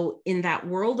how in that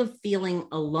world of feeling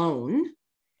alone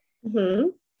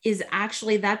is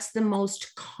actually, that's the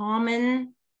most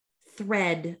common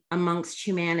thread amongst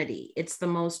humanity. It's the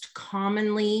most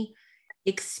commonly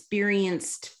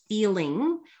experienced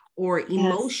feeling or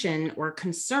emotion or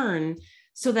concern.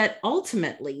 So that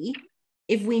ultimately,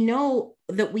 if we know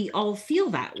that we all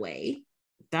feel that way,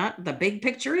 that the big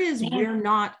picture is we're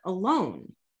not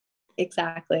alone.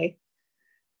 Exactly.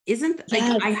 Isn't like,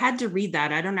 I had to read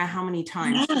that, I don't know how many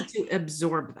times to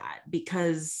absorb that,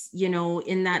 because, you know,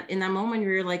 in that moment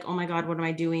where you're like, oh my God, what am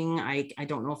I doing? I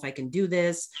don't know if I can do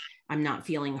this. I'm not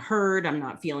feeling heard. I'm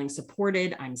not feeling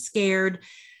supported. I'm scared.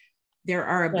 There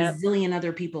are a bazillion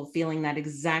other people feeling that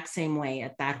exact same way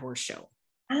at that horse show.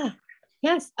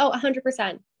 Yes. Oh,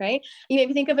 100%. Right. You made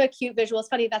me think of a cute visual. It's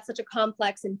funny. That's such a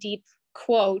complex and deep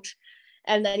quote.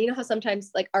 And then, you know how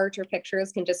sometimes like art or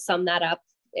pictures can just sum that up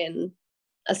in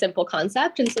a simple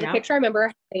concept. And so the picture I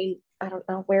remember, I don't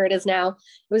know where it is now. It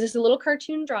was just a little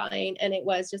cartoon drawing, and it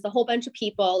was just a whole bunch of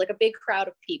people, like a big crowd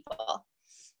of people.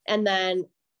 And then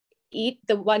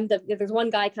there's one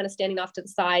guy kind of standing off to the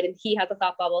side, and he has a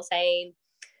thought bubble saying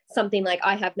something like,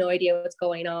 I have no idea what's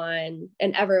going on,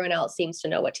 and everyone else seems to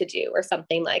know what to do, or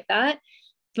something like that.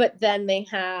 But then they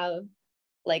have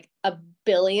like a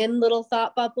billion little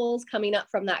thought bubbles coming up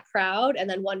from that crowd, and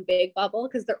then one big bubble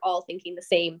because they're all thinking the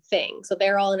same thing. So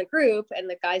they're all in a group and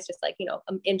the guy's just like,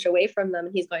 an inch away from them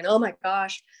and he's going, oh my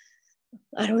gosh,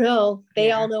 I don't know.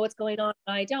 They all know what's going on.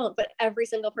 I don't, but every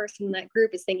single person in that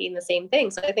group is thinking the same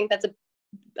thing. So I think that's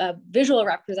a visual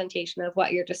representation of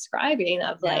what you're describing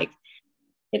of like,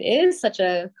 it is such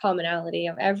a commonality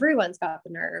of everyone's got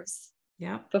the nerves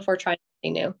before trying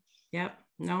something new. Yep.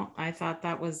 No, I thought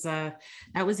that was a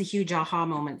huge aha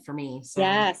moment for me. So,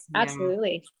 yes,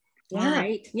 absolutely. Yeah. All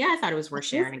right. Yeah, I thought it was worth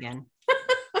sharing again.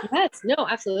 Yes, no,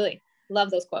 absolutely.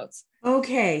 Love those quotes.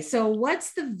 Okay, so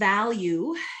what's the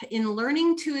value in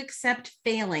learning to accept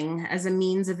failing as a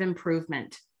means of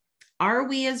improvement? Are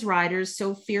we as riders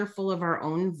so fearful of our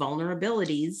own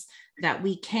vulnerabilities that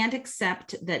we can't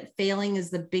accept that failing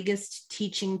is the biggest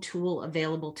teaching tool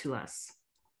available to us?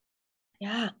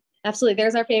 Yeah, absolutely.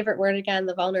 There's our favorite word again,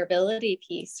 the vulnerability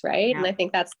piece, right? Yeah. And I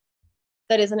think that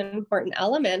is an important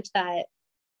element that,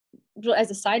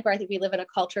 as a sidebar, I think we live in a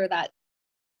culture that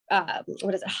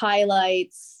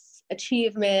highlights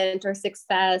achievement or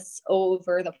success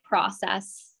over the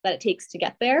process that it takes to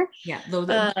get there. Yeah,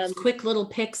 those quick little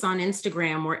pics on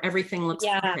Instagram where everything looks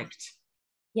perfect.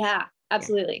 Yeah,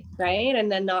 absolutely. Yeah. Right.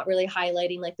 And then not really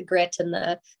highlighting like the grit and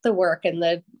the work and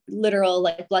the literal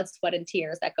like blood, sweat, and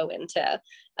tears that go into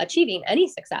achieving any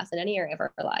success in any area of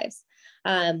our lives.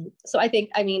 So I think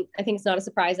it's not a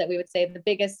surprise that we would say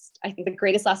the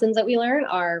greatest lessons that we learn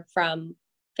are from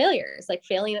failures, like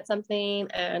failing at something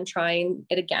and trying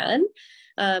it again.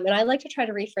 And I like to try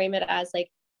to reframe it as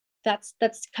like, that's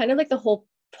kind of like the whole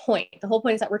point. The whole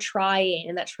point is that we're trying,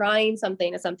 and that trying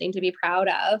something is something to be proud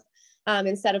of.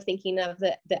 Instead of thinking of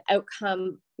the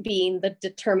outcome being the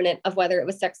determinant of whether it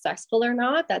was successful or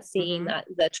not, that's seeing that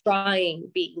the trying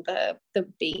being the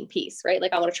being piece, right?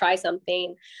 Like I want to try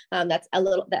something that's a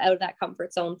little out of that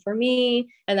comfort zone for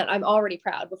me, and that I'm already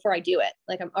proud before I do it.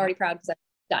 Like I'm already proud because I've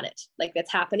done it. Like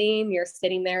it's happening. You're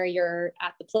sitting there, you're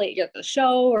at you're at the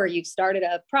show, or you've started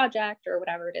a project or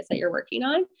whatever it is that you're working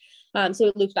on. So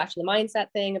it loops back to the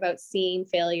mindset thing about seeing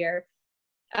failure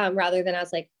rather than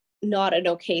as like not an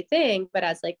okay thing, but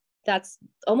as like that's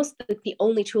almost the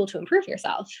only tool to improve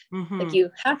yourself. Like you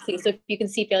have to. So if you can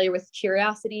see failure with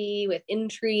curiosity, with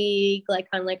intrigue, like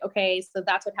kind of like, okay, so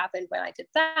that's what happened when I did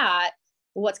that.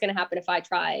 What's going to happen if I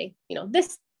try,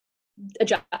 this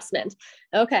adjustment?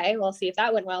 Okay, well, see if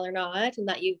that went well or not, and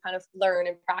that you kind of learn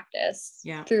and practice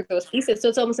through those pieces. So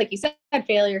it's almost like you said,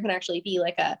 failure can actually be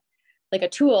like a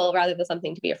tool rather than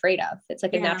something to be afraid of. It's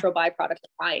like a natural byproduct of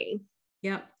trying.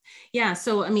 Yeah.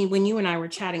 So, I mean, when you and I were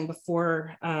chatting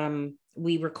before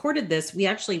we recorded this, we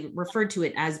actually referred to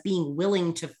it as being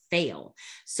willing to fail.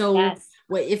 So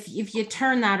if you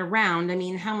turn that around, I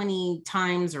mean, how many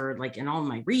times, or like in all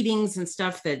my readings and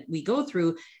stuff that we go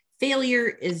through, failure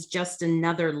is just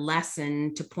another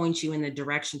lesson to point you in the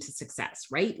direction to success,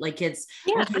 right? Like it's,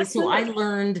 okay, so I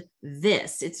learned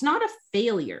this. It's not a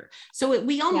failure. So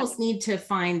we almost need to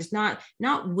find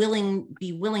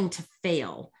be willing to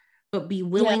fail, but be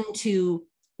willing to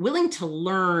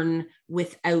learn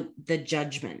without the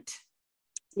judgment.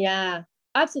 Yeah,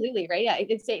 absolutely. Right. Yeah.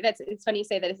 It's funny you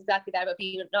say that. It's exactly that, about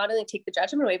being not only take the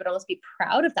judgment away, but almost be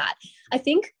proud of that. I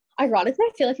think ironically,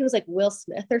 I feel like it was like Will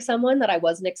Smith or someone that I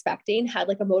wasn't expecting had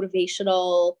like a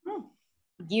motivational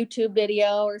YouTube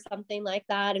video or something like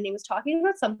that. And he was talking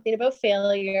about something about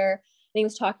failure. And he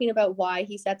was talking about why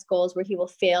he sets goals where he will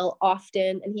fail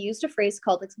often. And he used a phrase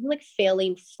called like something like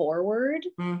failing forward.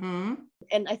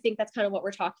 And I think that's kind of what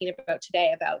we're talking about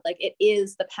today, about like, it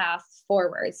is the path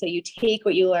forward. So you take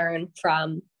what you learn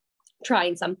from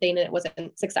trying something and it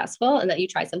wasn't successful, and that you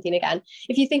try something again.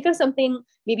 If you think of something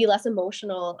maybe less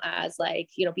emotional as like,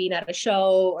 being at a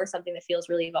show or something that feels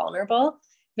really vulnerable,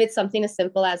 if it's something as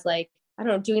simple as like, I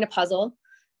don't know, doing a puzzle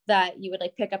that you would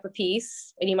like pick up a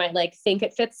piece and you might like think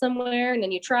it fits somewhere, and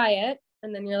then you try it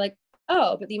and then you're like,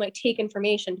 oh, but you might take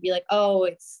information to be like, oh,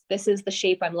 this is the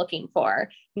shape I'm looking for.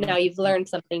 Now you've learned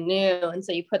something new. And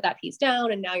so you put that piece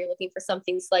down and now you're looking for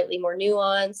something slightly more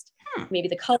nuanced. Maybe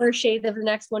the color shade of the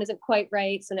next one isn't quite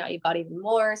right. So now you've got even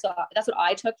more. So that's what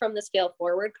I took from this fail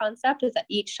forward concept, is that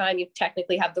each time you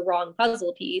technically have the wrong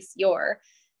puzzle piece, you're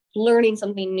learning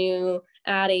something new,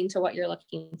 adding to what you're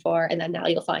looking for. And then now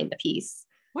you'll find the piece.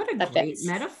 What a great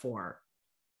metaphor.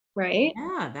 Right?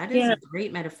 Yeah, that is a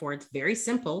great metaphor. It's very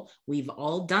simple. We've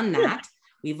all done that.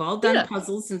 We've all done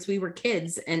puzzles since we were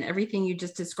kids, and everything you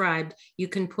just described, you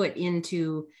can put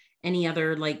into any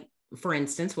other, like, for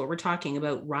instance, what we're talking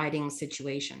about, riding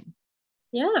situation.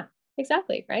 Yeah,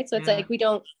 exactly. Right. So it's like, we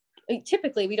don't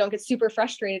get super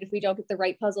frustrated if we don't get the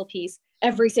right puzzle piece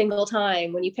every single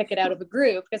time when you pick it out of a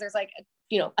group, because there's like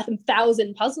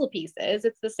 1,000 puzzle pieces.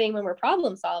 It's the same when we're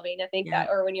problem solving. I think that,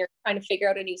 or when you're trying to figure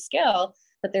out a new skill,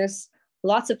 that there's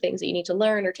lots of things that you need to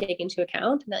learn or take into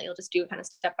account, and that you'll just do kind of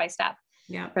step by step.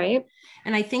 Yeah. Right.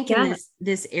 And I think in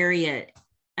this area,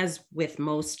 as with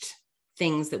most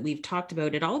things that we've talked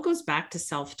about, it all goes back to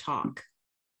self-talk.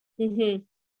 Mm-hmm.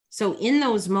 So in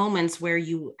those moments where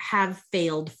you have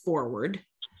failed forward,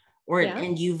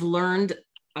 and you've learned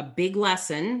a big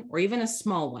lesson or even a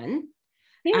small one,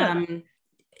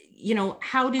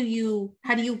 how do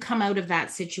you come out of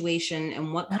that situation,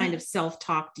 and what kind of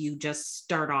self-talk do you just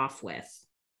start off with?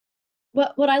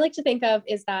 What I like to think of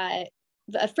is that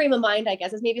a frame of mind, I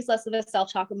guess, is maybe it's less of a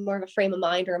self-talk and more of a frame of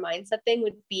mind or a mindset thing,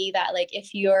 would be that, like,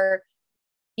 if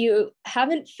you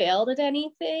haven't failed at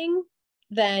anything,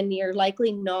 then you're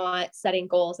likely not setting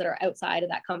goals that are outside of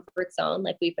that comfort zone,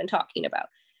 like we've been talking about.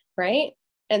 Right.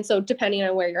 And so depending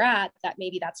on where you're at, that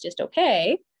maybe that's just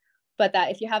okay. But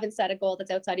that if you haven't set a goal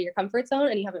that's outside of your comfort zone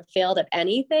and you haven't failed at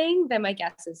anything, then my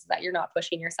guess is that you're not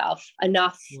pushing yourself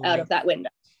enough out of that window.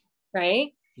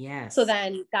 Right. Yes. So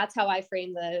then that's how I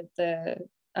frame the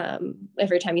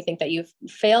every time you think that you've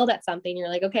failed at something, you're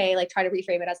like, okay, like try to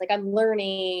reframe it as like, I'm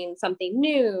learning something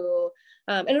new.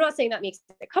 And I'm not saying that makes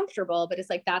it comfortable, but it's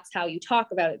like, that's how you talk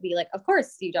about it. Be like, of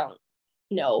course you don't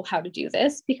know how to do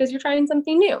this because you're trying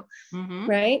something new. Mm-hmm.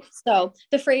 Right. So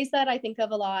the phrase that I think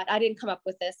of a lot, I didn't come up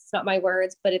with this, it's not my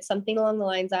words, but it's something along the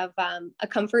lines of a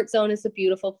comfort zone is a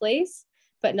beautiful place,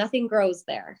 but nothing grows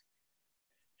there.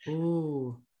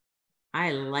 Ooh,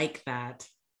 I like that.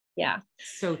 Yeah.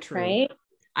 So true. Right.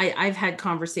 I've had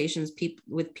conversations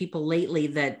with people lately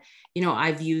that,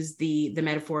 I've used the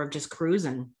metaphor of just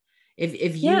cruising.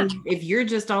 If you're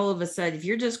just all of a sudden, if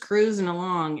you're just cruising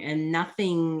along and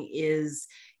nothing is,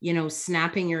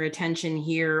 snapping your attention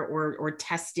here or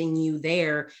testing you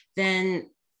there,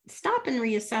 then stop and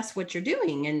reassess what you're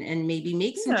doing and maybe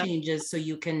make some changes so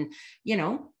you can,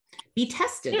 be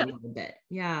tested a little bit.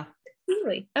 Yeah.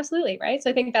 Absolutely. Right. So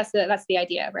I think that's the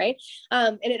idea. Right.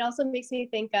 And it also makes me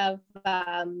think of,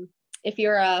 if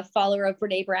you're a follower of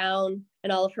Brene Brown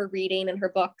and all of her reading and her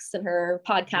books and her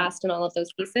podcast and all of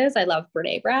those pieces, I love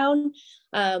Brene Brown.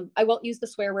 I won't use the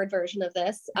swear word version of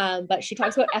this, but she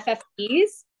talks about FFTs.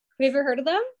 Have you ever heard of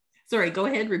them? Sorry, go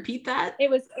ahead. Repeat that. It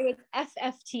was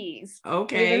FFTs.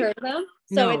 Okay. Have you ever heard of them?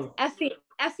 So no. It's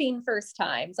effing first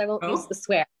times. I won't use the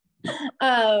swear.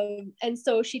 And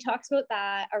so she talks about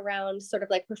that around sort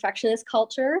of like perfectionist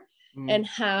culture and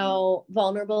how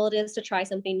vulnerable it is to try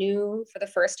something new for the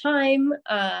first time.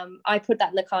 I put that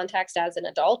in the context as an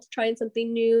adult trying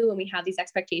something new, and we have these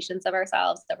expectations of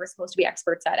ourselves that we're supposed to be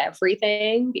experts at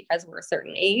everything because we're a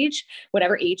certain age,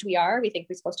 whatever age we are, we think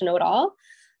we're supposed to know it all.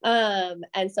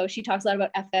 And so she talks a lot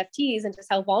about FFTs and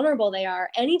just how vulnerable they are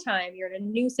anytime you're in a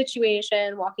new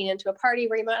situation, walking into a party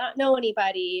where you might not know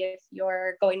anybody, if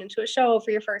you're going into a show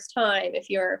for your first time, if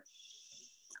you're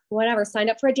signed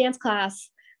up for a dance class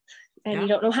and you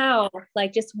don't know how,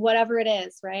 like just whatever it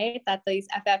is, right? That these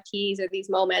FFTs are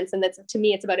these moments. And that's, to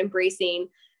me, it's about embracing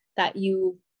that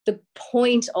the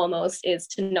point almost is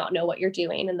to not know what you're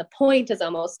doing. And the point is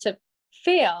almost to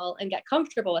fail and get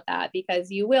comfortable with that,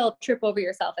 because you will trip over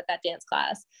yourself at that dance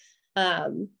class.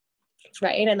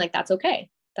 Right. And like, that's okay.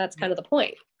 That's kind of the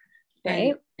point.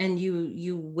 Right. And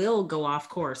you will go off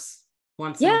course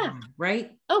once in a while,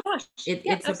 right? Oh gosh. It's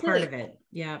absolutely a part of it.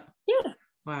 Yeah. Yeah.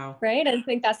 Wow. Right. I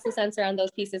think that's the sense around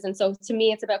those pieces. And so to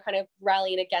me, it's about kind of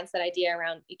rallying against that idea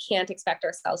around, you can't expect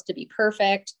ourselves to be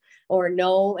perfect or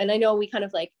no. And I know we kind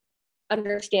of like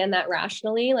understand that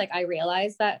rationally. Like I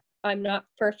realize that I'm not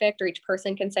perfect, or each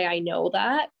person can say, I know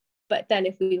that. But then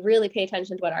if we really pay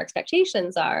attention to what our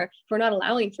expectations are, if we're not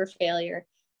allowing for failure,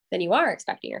 then you are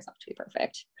expecting yourself to be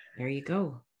perfect. There you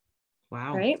go.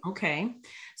 Wow. Right. Okay.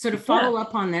 So to follow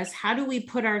up on this, how do we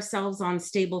put ourselves on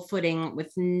stable footing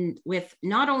with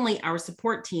not only our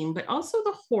support team, but also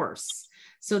the horse,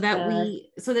 so that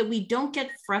we don't get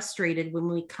frustrated when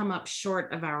we come up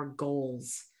short of our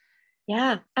goals?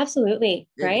 Yeah, absolutely.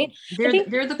 Right.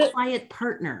 They're the quiet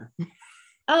partner.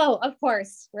 Oh, of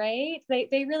course. Right.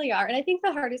 They really are. And I think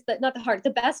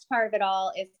the best part of it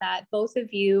all is that both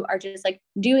of you are just like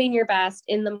doing your best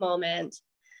in the moment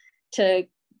to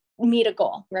meet a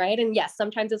goal. Right. And yes,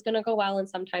 sometimes it's going to go well and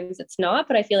sometimes it's not,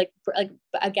 but I feel like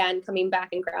again, coming back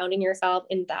and grounding yourself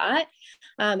in that.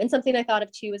 And something I thought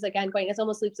of too is, again, it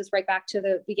almost loops us right back to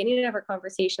the beginning of our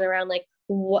conversation around like,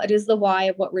 what is the why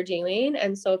of what we're doing?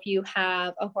 And so if you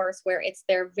have a horse where it's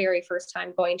their very first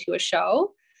time going to a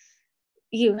show,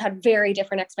 you had very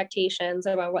different expectations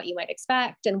about what you might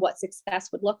expect and what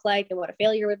success would look like and what a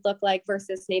failure would look like,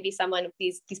 versus maybe someone,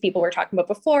 these people we're talking about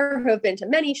before, who have been to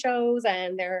many shows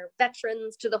and they're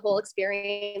veterans to the whole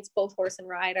experience, both horse and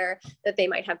rider, that they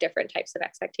might have different types of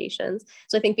expectations.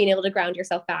 So I think being able to ground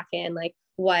yourself back in like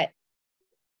what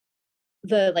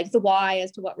the why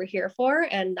as to what we're here for,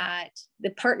 and that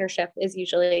the partnership is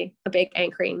usually a big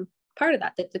anchoring part of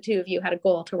that the two of you had a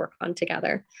goal to work on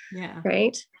together. Yeah.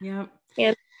 Right. Yeah.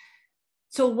 And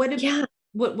so what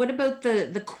about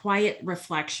the quiet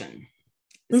reflection?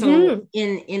 So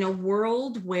mm-hmm. in a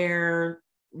world where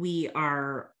we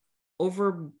are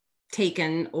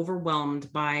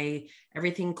overwhelmed by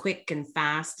everything quick and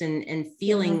fast, and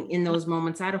feeling in those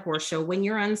moments at a horse show when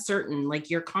you're uncertain, like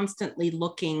you're constantly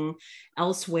looking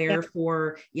elsewhere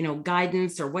for,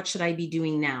 guidance, or what should I be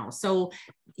doing now? So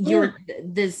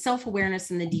the self-awareness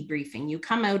and the debriefing, you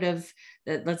come out of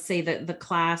let's say the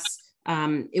class,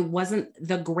 it wasn't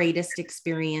the greatest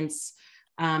experience.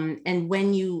 And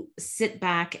when you sit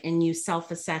back and you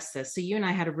self-assess this, so you and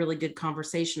I had a really good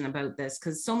conversation about this,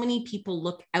 because so many people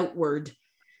look outward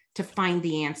to find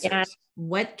the answers. Yeah.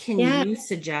 What can you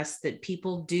suggest that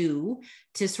people do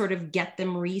to sort of get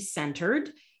them recentered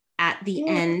at the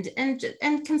end,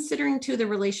 and considering too the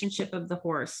relationship of the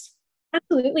horse?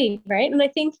 Absolutely. Right. And I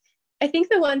think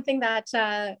the one thing that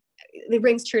it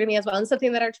rings true to me as well, and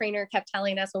something that our trainer kept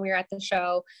telling us when we were at the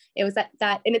show, it was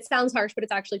that, and it sounds harsh, but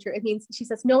it's actually true. It means, she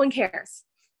says, no one cares.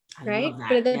 Right.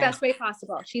 But in the best way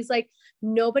possible. She's like,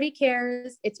 nobody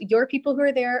cares. It's your people who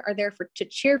are there to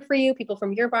cheer for you. People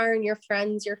from your barn, your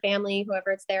friends, your family,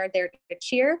 whoever it's there to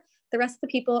cheer. The rest of the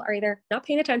people are either not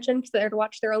paying attention because they're there to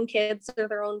watch their own kids or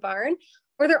their own barn,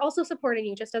 or they're also supporting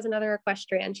you just as another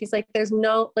equestrian. She's like, there's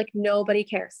nobody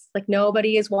cares. Like,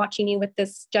 nobody is watching you with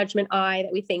this judgment eye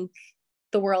that we think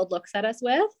the world looks at us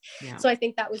with. Yeah. So I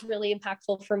think that was really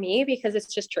impactful for me, because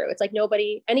it's just true. It's like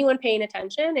anyone paying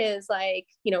attention is like,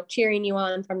 cheering you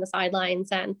on from the sidelines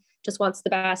and just wants the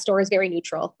best, or is very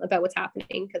neutral about what's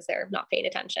happening because they're not paying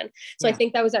attention. So I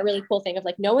think that was that really cool thing of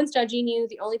like, no one's judging you.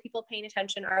 The only people paying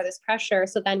attention are this pressure.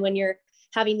 So then when you're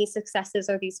having these successes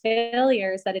or these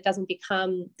failures, that it doesn't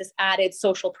become this added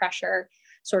social pressure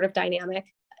sort of dynamic.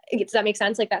 Does that make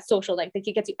sense? Like that social, like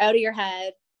it gets you out of your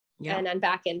head and then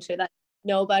back into that.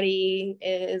 Nobody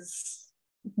is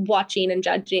watching and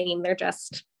judging. They're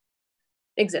just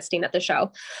existing at the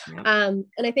show. Yep. And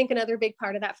I think another big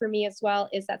part of that for me as well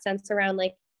is that sense around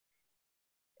like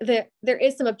there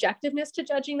is some objectiveness to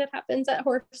judging that happens at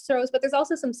horse shows, but there's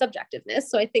also some subjectiveness.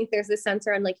 So I think there's this sense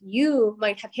around like, you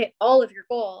might have hit all of your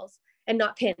goals and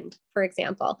not pinned, for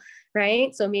example,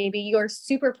 right? So maybe you're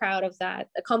super proud of that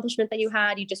accomplishment that you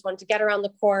had. You just wanted to get around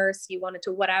the course. You wanted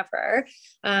to whatever.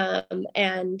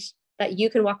 And that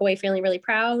you can walk away feeling really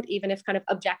proud, even if kind of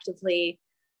objectively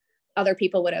other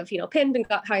people would have, pinned and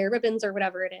got higher ribbons or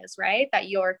whatever it is, right? That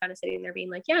you're kind of sitting there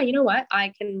being like, yeah, you know what?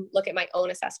 I can look at my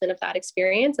own assessment of that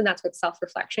experience. And that's what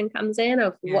self-reflection comes in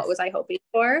of what was I hoping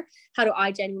for? How do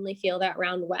I genuinely feel that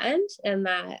round went? And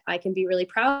that I can be really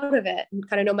proud of it, and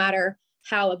kind of no matter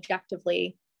how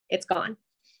objectively it's gone.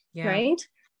 Yeah. Right.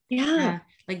 Yeah.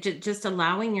 Like just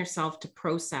allowing yourself to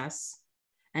process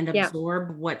and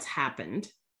absorb what's happened.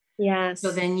 Yes.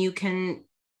 So then you can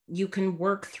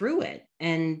work through it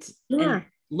and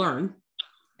learn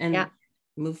and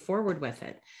move forward with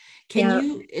it. Can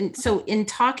you, and so in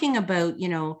talking about,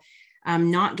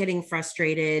 not getting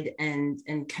frustrated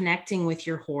and connecting with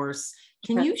your horse,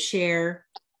 can you share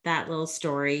that little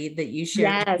story that you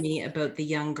shared with me about the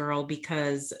young girl?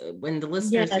 Because when the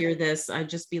listeners hear this, I'd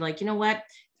just be like, you know what?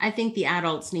 I think the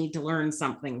adults need to learn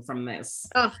something from this.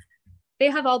 Oh, they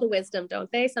have all the wisdom,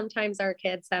 don't they? Sometimes our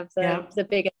kids have the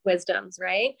biggest wisdoms,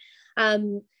 right?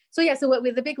 So what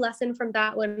the big lesson from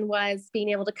that one was being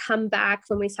able to come back,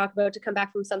 when we talk about to come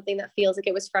back from something that feels like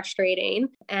it was frustrating,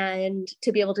 and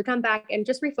to be able to come back and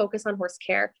just refocus on horse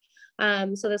care.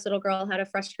 So this little girl had a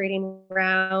frustrating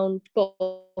round. Both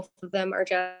of them are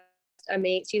just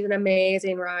amazing. She's an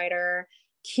amazing rider,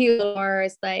 cute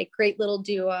horse, like great little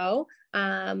duo.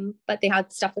 But they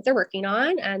had stuff that they're working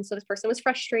on. And so this person was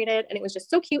frustrated, and it was just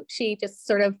so cute. She just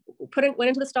sort of went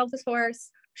into the stall with this horse,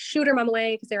 shooed her mom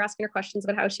away because they were asking her questions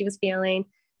about how she was feeling,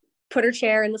 put her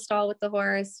chair in the stall with the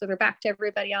horse with her back to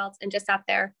everybody else, and just sat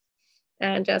there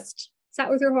and just sat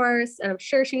with her horse. And I'm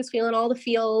sure she was feeling all the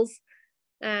feels,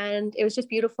 and it was just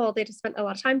beautiful. They just spent a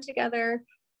lot of time together.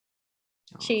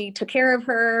 She took care of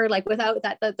her, like without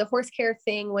that, the horse care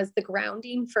thing was the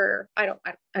grounding for, I don't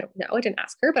know. I didn't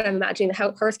ask her, but I'm imagining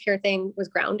the horse care thing was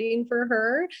grounding for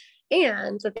her.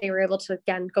 and that they were able to,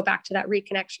 again, go back to that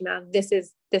reconnection of this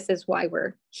is why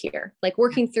we're here, like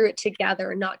working through it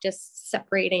together and not just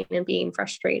separating and being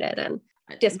frustrated and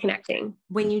disconnecting.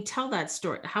 When you tell that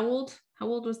story, how old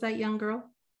was that young girl?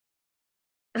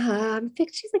 I think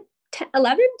she's like 10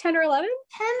 or 11.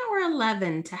 10 or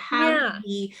 11 to have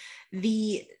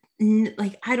the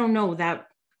like, I don't know, that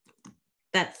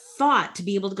thought to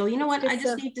be able to go, you know what, I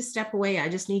just need to step away. I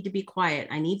just need to be quiet.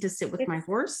 I need to sit with my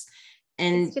horse.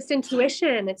 And it's just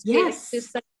intuition. It's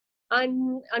just like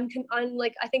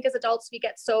like, I think as adults, we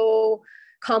get so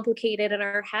complicated in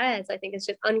our heads. I think it's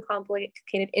just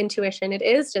uncomplicated intuition. It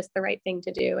is just the right thing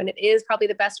to do. And it is probably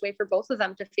the best way for both of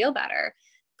them to feel better,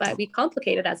 but we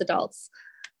complicate it as adults,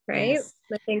 right? Yes.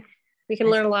 I think we can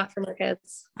learn a lot from our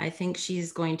kids. I think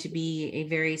she's going to be a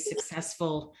very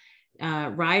successful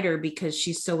rider because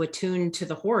she's so attuned to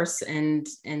the horse and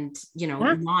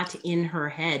not in her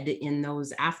head in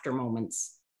those after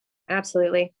moments.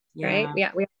 Absolutely. Yeah. Right.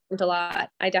 Yeah. We learned a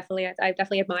lot. I definitely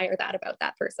admire that about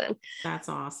that person. That's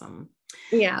awesome.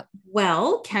 Yeah.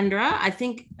 Well, Kendra, I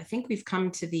think we've come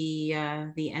to the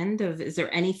end of, is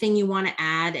there anything you want to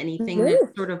add? Anything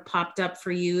that sort of popped up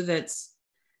for you that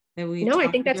we I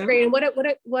think that's great. And what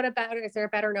about, is there a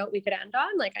better note we could end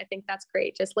on? Like, I think that's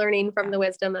great. Just learning from the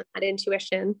wisdom of that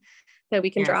intuition that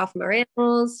we can draw from our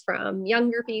animals, from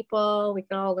younger people. We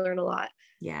can all learn a lot.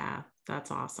 Yeah, that's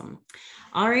awesome.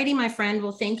 Alrighty, my friend.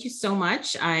 Well, thank you so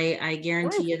much. I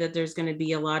guarantee you that there's going to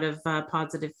be a lot of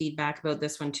positive feedback about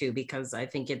this one too, because I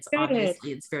think it's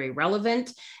obviously it's very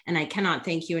relevant. And I cannot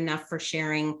thank you enough for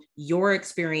sharing your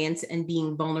experience and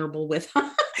being vulnerable with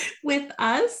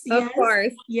us. Of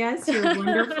course. Yes, you're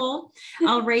wonderful.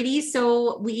 Alrighty.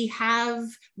 So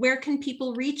where can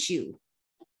people reach you?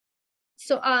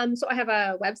 So I have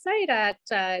a website at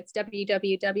it's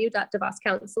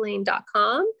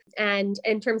www.devoscounseling.com. And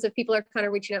in terms of people are kind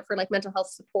of reaching out for like mental health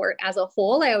support as a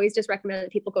whole, I always just recommend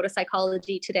that people go to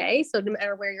Psychology Today. So no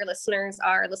matter where your listeners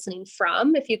are listening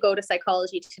from, if you go to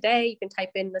Psychology Today, you can type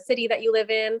in the city that you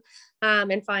live in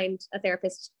and find a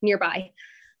therapist nearby.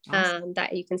 Awesome.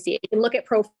 That you can see. You can look at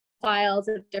profiles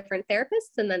of different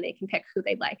therapists and then they can pick who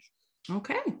they'd like.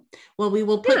 Okay. Well, we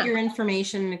will put your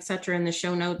information, etc., in the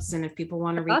show notes. And if people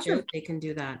want to reach out, they can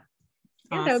do that.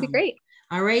 Yeah, that would be great.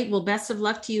 All right. Well, best of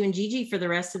luck to you and Gigi for the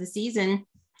rest of the season.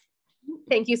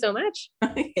 Thank you so much.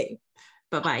 Okay.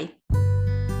 Bye-bye.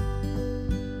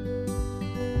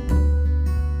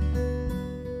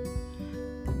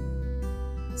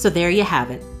 So there you have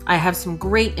it. I have some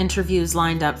great interviews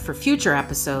lined up for future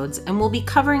episodes, and we'll be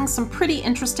covering some pretty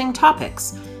interesting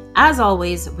topics. As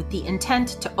always, with the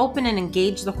intent to open and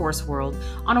engage the horse world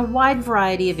on a wide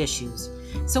variety of issues.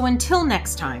 So until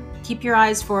next time, keep your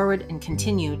eyes forward and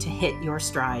continue to hit your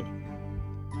stride.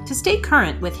 To stay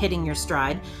current with Hitting Your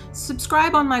Stride,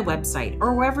 subscribe on my website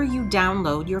or wherever you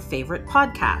download your favorite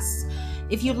podcasts.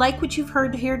 If you like what you've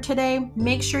heard here today,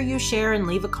 make sure you share and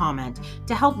leave a comment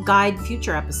to help guide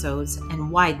future episodes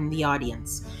and widen the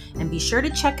audience. And be sure to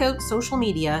check out social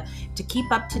media to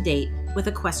keep up to date with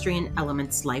Equestrian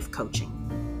Elements Life Coaching.